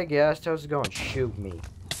 Oh, hi, Guest. How's it going? Shoot me.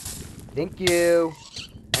 Thank you.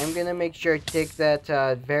 I'm gonna make sure to take that,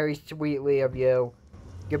 very sweetly of you.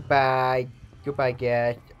 Goodbye. Goodbye,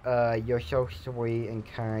 Guest. You're so sweet and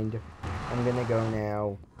kind. I'm gonna go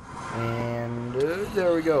now. And,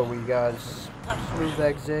 there we go. We got a smooth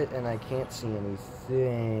exit, and I can't see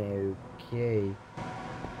anything. Okay.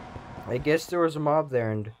 I guess there was a mob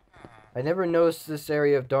there, and I never noticed this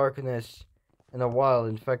area of darkness in a while.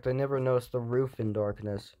 In fact, I never noticed the roof in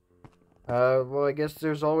darkness. Well, I guess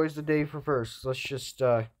there's always the day for first. Let's just,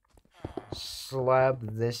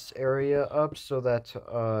 slab this area up so that,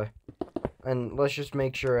 and let's just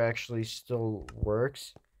make sure it actually still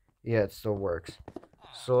works. Yeah, it still works.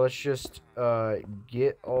 So let's just,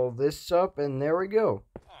 get all this up, and there we go.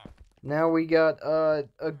 Now we got,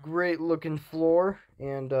 a great looking floor,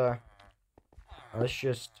 and, let's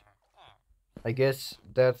just, I guess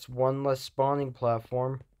that's one less spawning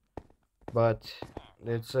platform, but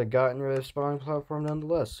it's gotten rid of spawning platform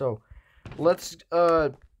nonetheless. So let's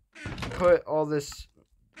put all this,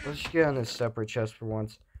 let's get on this separate chest for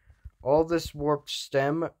once. All this warped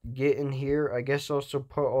stem, get in here. I guess also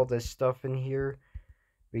put all this stuff in here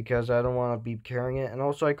because I don't want to be carrying it. And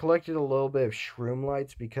also I collected a little bit of shroom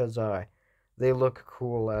lights because they look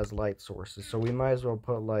cool as light sources. So we might as well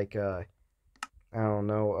put like I don't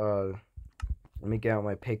know, let me get out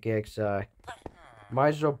my pickaxe. Might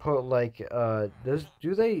as well put like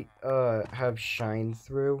do they have shine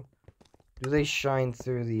through? Do they shine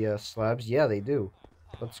through the slabs? Yeah, they do.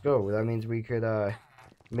 Let's go. That means we could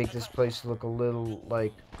make this place look a little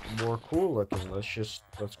like more cool looking.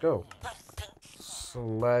 Let's go.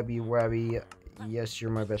 Slabby wabby. Yes,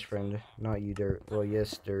 you're my best friend. Not you, Dirt. Well,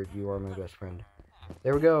 yes, Dirt, you are my best friend.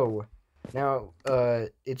 There we go. Now,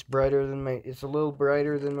 it's a little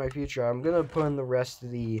brighter than my future. I'm gonna put in the rest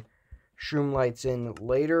of the shroom lights in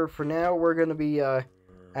later. For now, we're gonna be,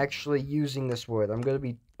 actually using this wood. I'm gonna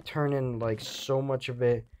be turning, like, so much of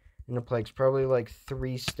it into planks. Probably, like,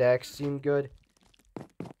 3 stacks seem good.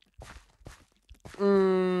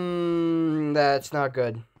 That's not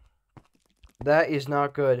good. That is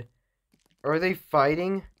not good. Are they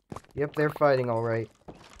fighting? Yep, they're fighting, alright.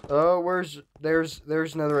 Oh, there's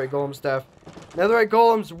netherite golem staff. Netherite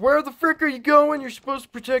golems, where the frick are you going? You're supposed to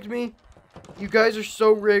protect me. You guys are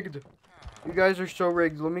so rigged. You guys are so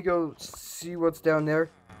rigged. Let me go see what's down there.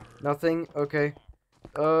 Nothing? Okay.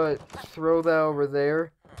 Throw that over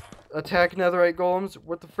there. Attack netherite golems.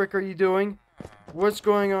 What the frick are you doing? What's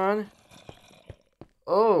going on?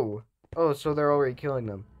 Oh. Oh, so they're already killing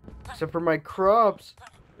them. Except for my crops.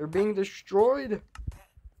 They're being destroyed.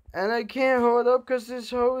 And I can't hold up because this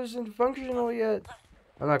hoe isn't functional yet.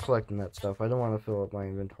 I'm not collecting that stuff. I don't want to fill up my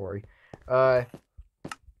inventory.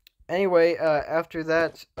 Anyway, after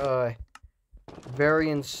that, very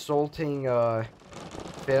insulting,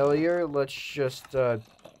 failure, let's just,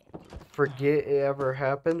 forget it ever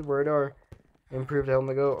happened. Where'd our improved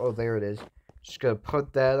helmet go? Oh, there it is. Just gonna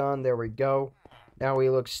put that on. There we go. Now we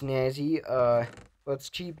look snazzy. Let's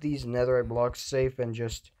keep these netherite blocks safe and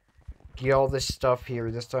just get all this stuff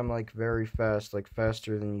here, this time, like, very fast, like,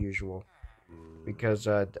 faster than usual. Because,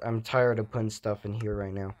 I'm tired of putting stuff in here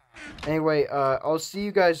right now. Anyway, I'll see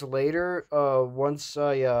you guys later, once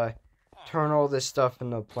I, turn all this stuff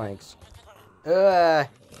into planks.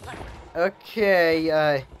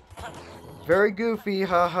 Okay, very goofy,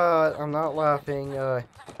 haha, I'm not laughing,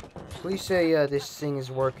 please say, this thing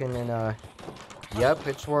is working, and, yep,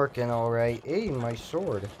 it's working, alright. Hey, my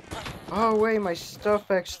sword. Oh, wait, my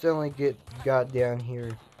stuff accidentally got down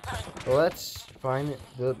here. Well, that's fine.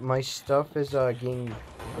 My stuff is,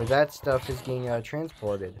 that stuff is getting,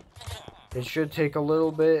 transported. It should take a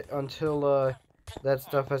little bit until, that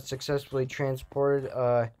stuff has successfully transported.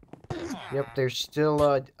 Yep, there's still,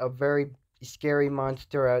 a very scary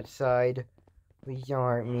monster outside. Please don't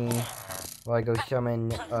hurt me. While I go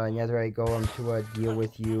summon, netherite golem to, deal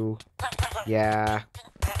with you. Yeah.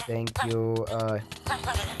 Thank you,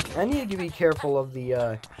 I need to be careful of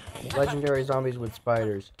the, legendary zombies with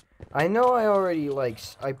spiders. I know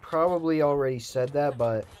I probably already said that,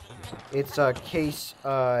 but it's a case,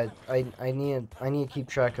 I need to keep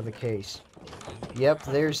track of the case. Yep,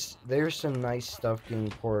 there's some nice stuff getting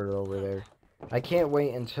ported over there. I can't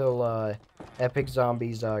wait until, epic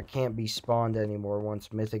zombies, can't be spawned anymore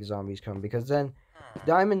once mythic zombies come, because then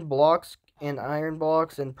diamond blocks and iron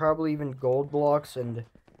blocks and probably even gold blocks and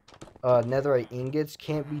netherite ingots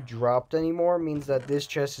can't be dropped anymore. Means that this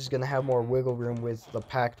chest is going to have more wiggle room with the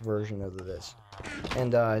packed version of this.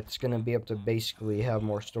 And it's gonna be able to basically have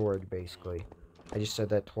more storage, basically. I just said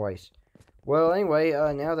that twice. Well, anyway,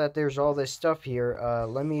 now that there's all this stuff here,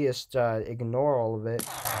 let me just ignore all of it.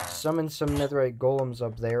 Summon some netherite golems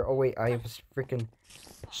up there. Oh wait, I have freaking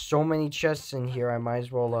so many chests in here, I might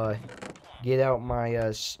as well get out my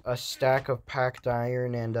a stack of packed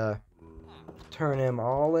iron and turn them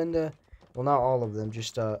all into, well, not all of them,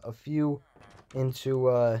 just a few into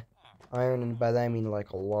iron, and by that I mean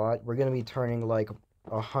like a lot. We're gonna be turning like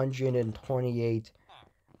 128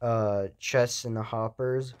 chests into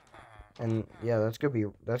hoppers, and yeah, that's gonna be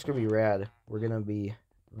rad. We're gonna be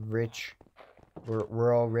rich.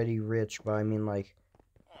 We're already rich, but I mean like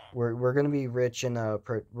we're gonna be rich in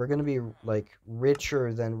we're gonna be like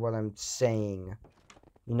richer than what I'm saying.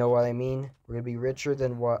 You know what I mean? We're gonna be richer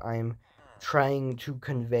than what I'm trying to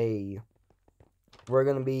convey. We're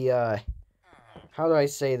gonna be how do I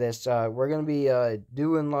say this? We're gonna be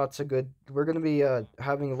doing lots of good. We're gonna be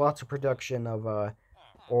having lots of production of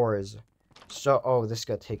ores. So, oh, this is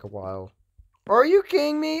gonna take a while. Are you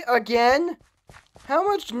kidding me again? How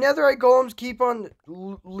much netherite golems keep on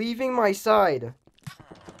leaving my side?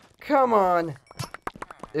 Come on.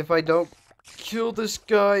 If I don't kill this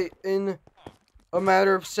guy in a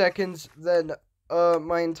matter of seconds, then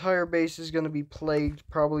my entire base is gonna be plagued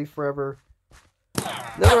probably forever.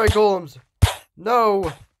 Netherite golems.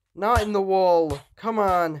 No, not in the wall. Come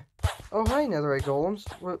on. Oh, hi, netherite golems.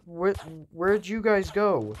 Where'd you guys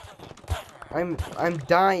go? I'm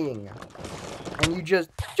dying. And you just...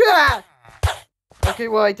 Ah! Okay,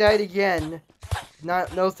 well, I died again.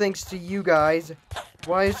 No thanks to you guys.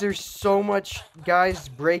 Why is there so much guys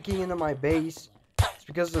breaking into my base? It's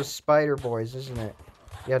because of those spider boys, isn't it?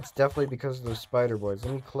 Yeah, it's definitely because of those spider boys.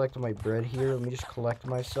 Let me collect my bread here. Let me just collect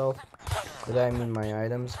myself. By that I mean my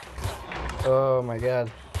items. Oh my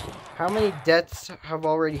god. How many deaths have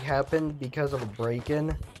already happened because of a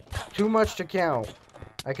break-in? Too much to count.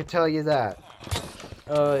 I could tell you that.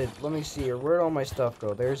 Let me see here. Where'd all my stuff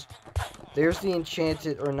go? There's the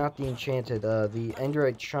enchanted, or not the enchanted, the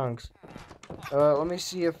enderite chunks. Let me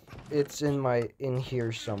see if it's in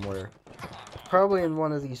here somewhere. It's probably in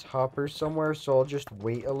one of these hoppers somewhere, so I'll just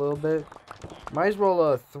wait a little bit. Might as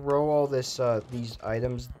well, throw all these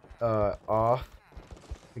items, off.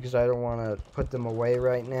 Because I don't want to put them away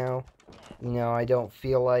right now. You know, I don't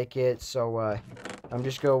feel like it, so, I'm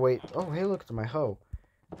just gonna wait. Oh, hey, look at my hoe.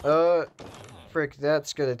 Frick,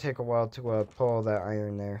 that's gonna take a while to, pull all that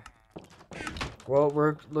iron there. Well,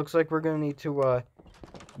 looks like we're gonna need to,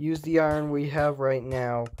 use the iron we have right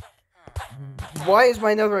now. Why is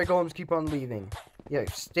my netherite golems keep on leaving? Yeah,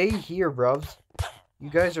 stay here, bruvs. You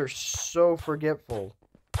guys are so forgetful.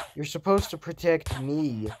 You're supposed to protect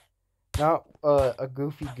me. Not a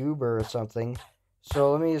goofy goober or something.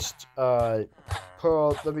 So let me just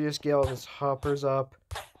let me just get all these hoppers up,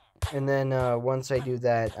 and then once I do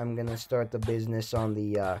that, I'm gonna start the business on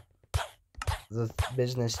the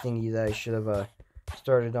business thingy that I should have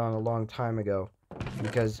started on a long time ago,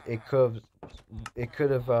 because it could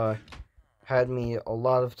have had me a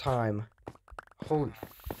lot of time. Holy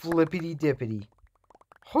flippity dippity!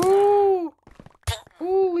 Oh,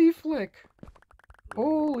 holy flick!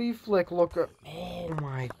 Holy flick, look at... Oh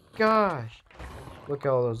my gosh. Look at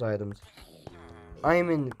all those items. I'm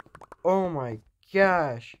in... Oh my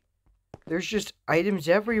gosh. There's just items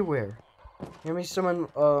everywhere. Let me summon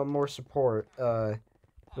more support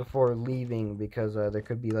before leaving, because there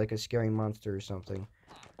could be like a scary monster or something.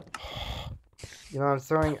 You know, I'm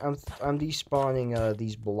despawning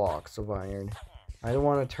these blocks of iron. I don't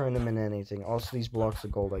want to turn them into anything. Also, these blocks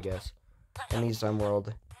of gold, I guess. I need some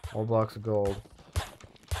world. More blocks of gold.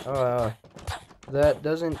 That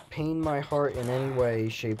doesn't pain my heart in any way,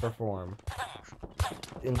 shape, or form.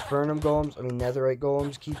 Infernum golems, netherite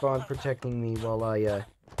golems, keep on protecting me while I,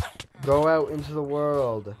 go out into the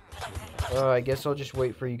world. I guess I'll just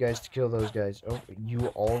wait for you guys to kill those guys. Oh, you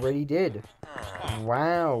already did.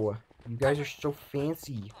 Wow. You guys are so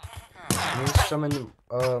fancy. I'm gonna summon,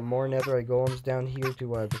 more netherite golems down here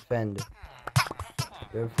to, defend.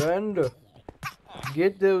 Defend!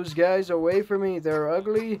 Get those guys away from me. They're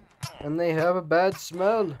ugly, and they have a bad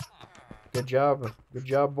smell. Good job. Good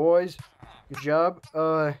job, boys. Good job.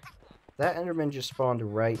 That Enderman just spawned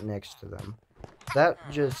right next to them. That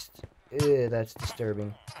just... that's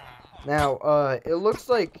disturbing. Now, it looks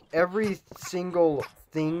like every single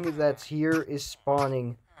thing that's here is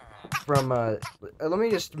spawning from, let me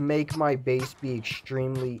just make my base be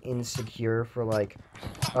extremely insecure for, like,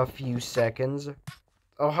 a few seconds.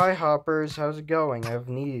 Oh, hi, Hoppers. How's it going? I've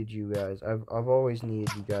needed you guys. I've always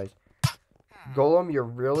needed you guys. Golem, you're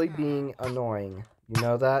really being annoying. You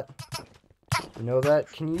know that? You know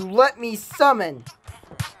that? Can you let me summon?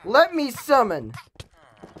 Let me summon!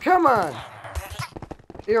 Come on!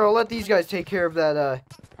 Here, I'll let these guys take care of that,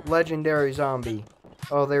 legendary zombie.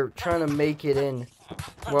 Oh, they're trying to make it in.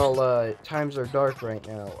 Well, times are dark right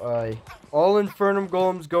now. All Infernum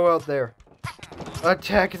Golems go out there.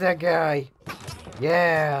 Attack that guy!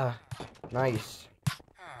 Yeah! Nice.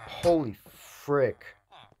 Holy frick.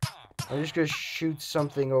 I'm just gonna shoot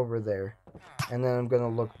something over there. And then I'm gonna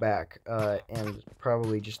look back, and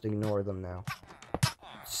probably just ignore them now.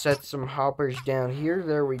 Set some hoppers down here.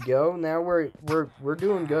 There we go. Now we're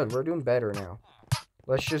doing good. We're doing better now.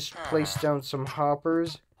 Let's just place down some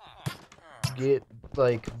hoppers. Get,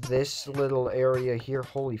 like, this little area here.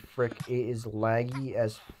 Holy frick, it is laggy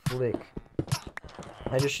as flick.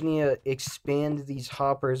 I just need to expand these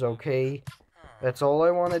hoppers, okay? That's all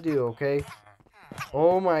I want to do, okay?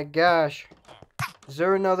 Oh my gosh. Is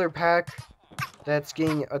there another pack that's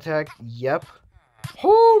getting attacked? Yep.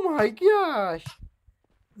 Oh my gosh.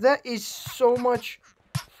 That is so much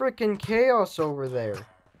freaking chaos over there.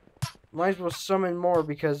 Might as well summon more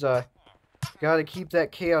because, gotta keep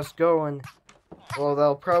that chaos going. Well,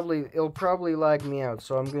 it'll probably lag me out,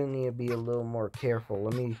 so I'm gonna need to be a little more careful.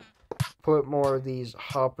 Let me put more of these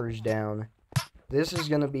hoppers down. This is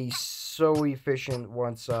gonna be so efficient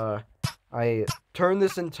once, I turn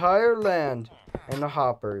this entire land into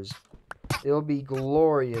hoppers. It'll be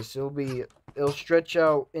glorious. It'll stretch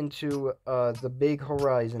out into, the big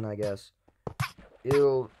horizon, I guess.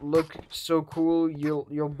 It'll look so cool,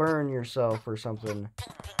 you'll burn yourself or something.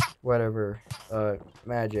 Whatever.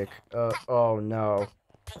 Magic. Oh no.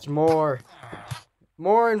 It's more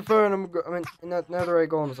Infernum, Netherite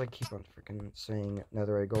Golems. I keep on freaking saying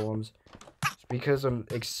Netherite Golems. It's because I'm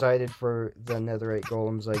excited for the Netherite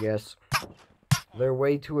Golems, I guess. They're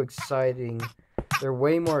way too exciting. They're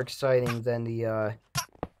way more exciting than the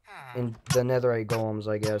Netherite Golems,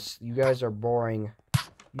 I guess. You guys are boring.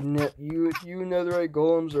 You Netherite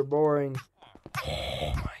Golems are boring.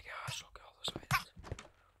 Oh my gosh, look at all those items.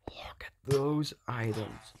 Look at those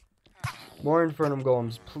items. More Infernum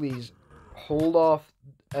Golems, please. Hold off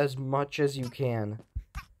as much as you can.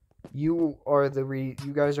 You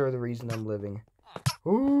guys are the reason I'm living.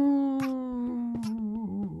 Ooh.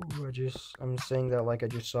 I'm saying that like I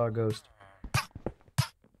just saw a ghost.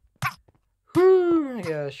 Oh my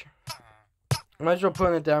gosh. Might as well put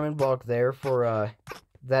in a diamond block there for,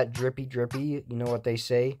 that drippy. You know what they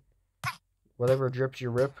say? Whatever drips you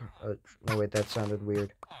rip. No wait, that sounded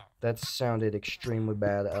weird. That sounded extremely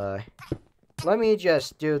bad. Let me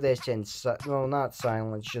just do this in, well, not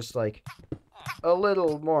silence, just like a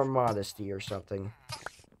little more modesty or something.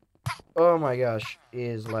 Oh my gosh,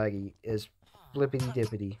 is laggy, is flippity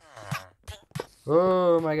dippity.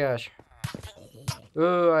 Oh my gosh.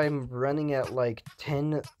 Oh, I'm running at like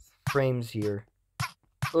 10 frames here.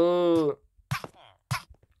 Oh,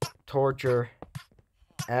 torture.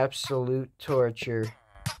 Absolute torture.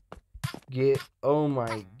 Oh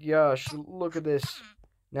my gosh, look at this.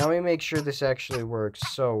 Now we make sure this actually works.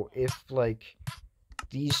 So, if, like,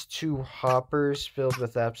 these two hoppers filled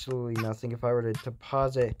with absolutely nothing, if I were to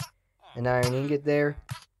deposit an iron ingot there,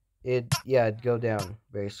 it'd go down,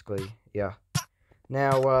 basically. Yeah.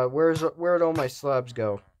 Now, where'd all my slabs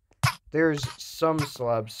go? There's some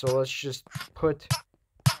slabs, so let's just put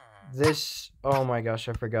this. Oh my gosh,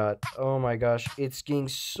 I forgot. Oh my gosh, it's getting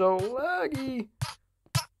so laggy.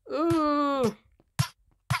 Ugh.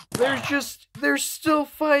 They're still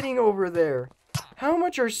fighting over there. How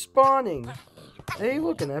much are spawning? Hey,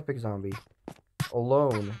 look, an epic zombie.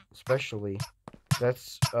 Alone, especially.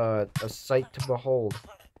 That's, a sight to behold.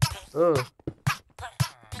 Ugh.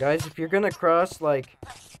 Guys, if you're gonna cross, like,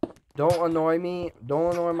 don't annoy me.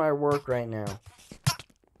 Don't annoy my work right now.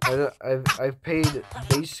 I've paid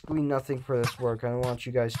basically nothing for this work. I don't want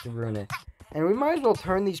you guys to ruin it. And we might as well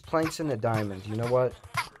turn these planks into diamonds. You know what?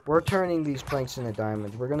 We're turning these planks into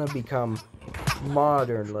diamonds. We're gonna become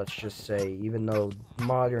modern, let's just say. Even though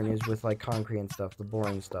modern is with, like, concrete and stuff. The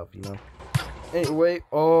boring stuff, you know? Anyway,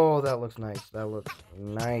 oh, that looks nice. That looks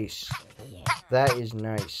nice. That is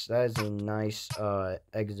nice. That is a nice,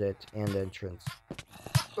 exit and entrance.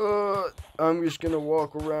 I'm just gonna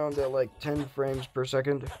walk around at, like, 10 frames per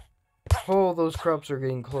second. Oh, those crops are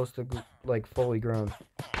getting close to, like, fully grown.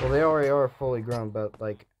 Well, they already are fully grown, but,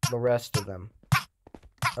 like, the rest of them.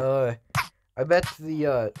 I bet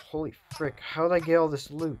holy frick, how'd I get all this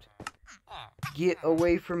loot? Get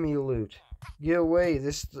away from me, loot. Get away,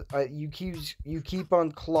 you keep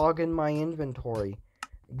on clogging my inventory.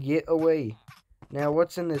 Get away. Now,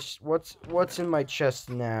 what's in this, what's in my chest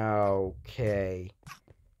now? Okay.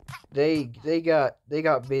 They got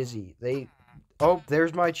busy. Oh,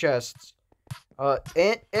 there's my chests.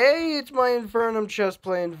 And hey, it's my Infernum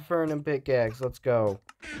chestplate Infernum pickaxe. Let's go.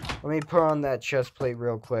 Let me put on that chestplate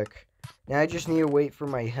real quick. Now I just need to wait for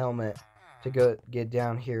my helmet to get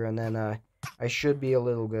down here, and then I should be a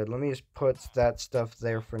little good. Let me just put that stuff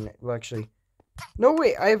there for well, actually, no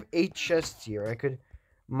wait, I have 8 chests here. I could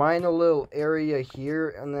mine a little area here,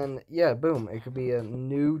 and then yeah, boom, it could be a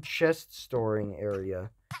new chest storing area.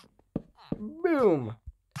 Boom.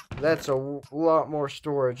 That's a lot more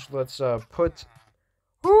storage. Let's put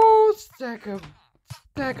stack of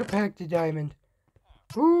packed diamond.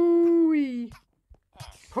 Ooh-wee.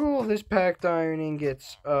 Pull this packed iron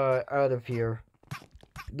ingots out of here.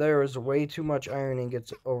 There is way too much iron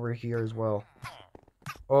ingots over here as well.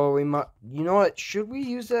 Oh, we might. You know what? Should we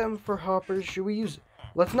use them for hoppers? Should we use?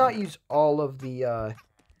 Let's not use all of the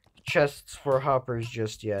chests for hoppers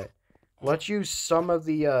just yet. Let's use some of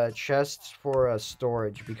the chests for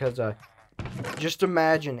storage, because just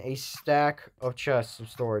imagine a stack of chests of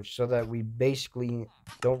storage so that we basically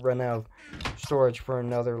don't run out of storage for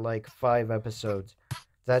another like 5 episodes.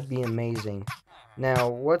 That'd be amazing. Now,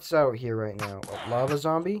 what's out here right now? A lava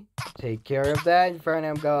zombie? Take care of that,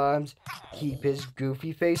 Infernum Gods. Keep his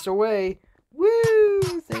goofy face away. Woo!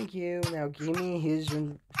 Thank you. Now give me his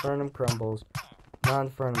Infernum Crumbles.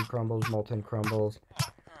 Non-Infernum Crumbles, Molten Crumbles.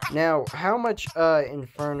 Now, how much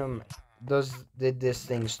Infernum did this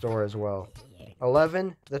thing store as well?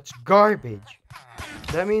 11? That's garbage.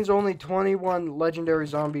 That means only 21 legendary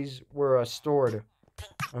zombies were stored.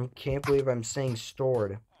 I can't believe I'm saying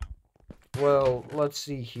stored. Well, let's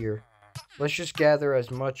see here. Let's just gather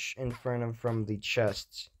as much Infernum from the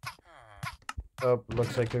chests. Oh,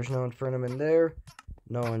 looks like there's no Infernum in there.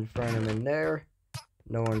 No Infernum in there.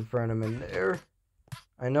 No Infernum in there.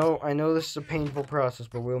 I know this is a painful process,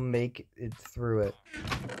 but we'll make it through it.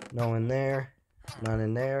 No in there. None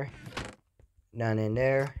in there. None in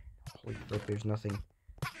there. Holy frick, there's nothing.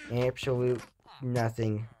 Absolute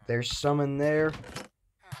nothing. There's some in there.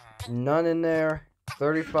 None in there.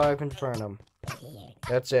 35 Infernum.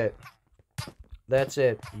 That's it. That's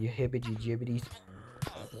it, you hibbity jibbities.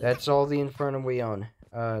 That's all the Infernum we own.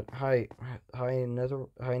 Hi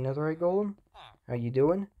Netherite Golem? How you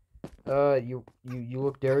doing? You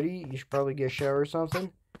look dirty. You should probably get a shower or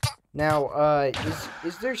something. Now,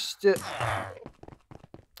 is there still...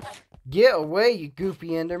 Get away, you goofy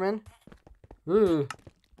Enderman. Ooh.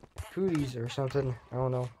 Cooties or something. I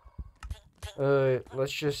don't know.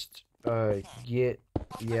 Let's just, get...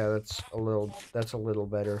 Yeah, that's a little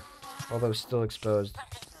better. Although still exposed.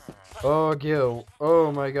 Oh, Gil.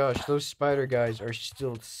 Oh my gosh, those spider guys are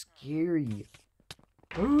still scary.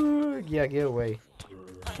 Ooh, yeah, get away.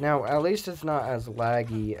 Now, at least it's not as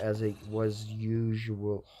laggy as it was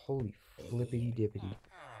usual. Holy flippity dippity.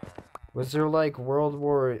 Was there like World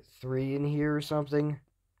War III in here or something?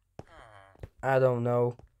 I don't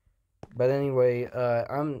know. But anyway,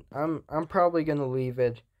 I'm probably gonna leave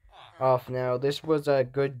it off now. This was a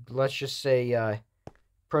good, let's just say,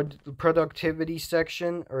 productivity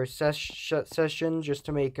section or session just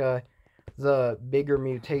to make the bigger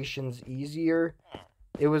mutations easier.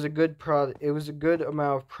 It was a good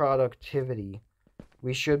amount of productivity.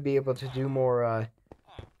 We should be able to do more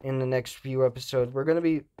in the next few episodes. We're gonna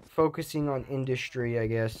be focusing on industry, I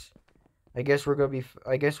guess. I guess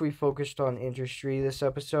we focused on industry this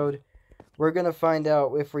episode. We're gonna find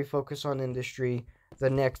out if we focus on industry the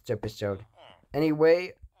next episode.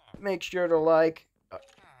 Anyway, make sure to like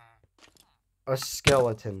a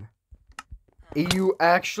skeleton. You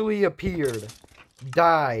actually appeared.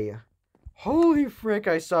 Die. Holy frick,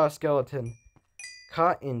 I saw a skeleton.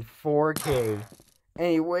 Caught in 4K.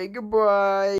 Anyway, goodbye.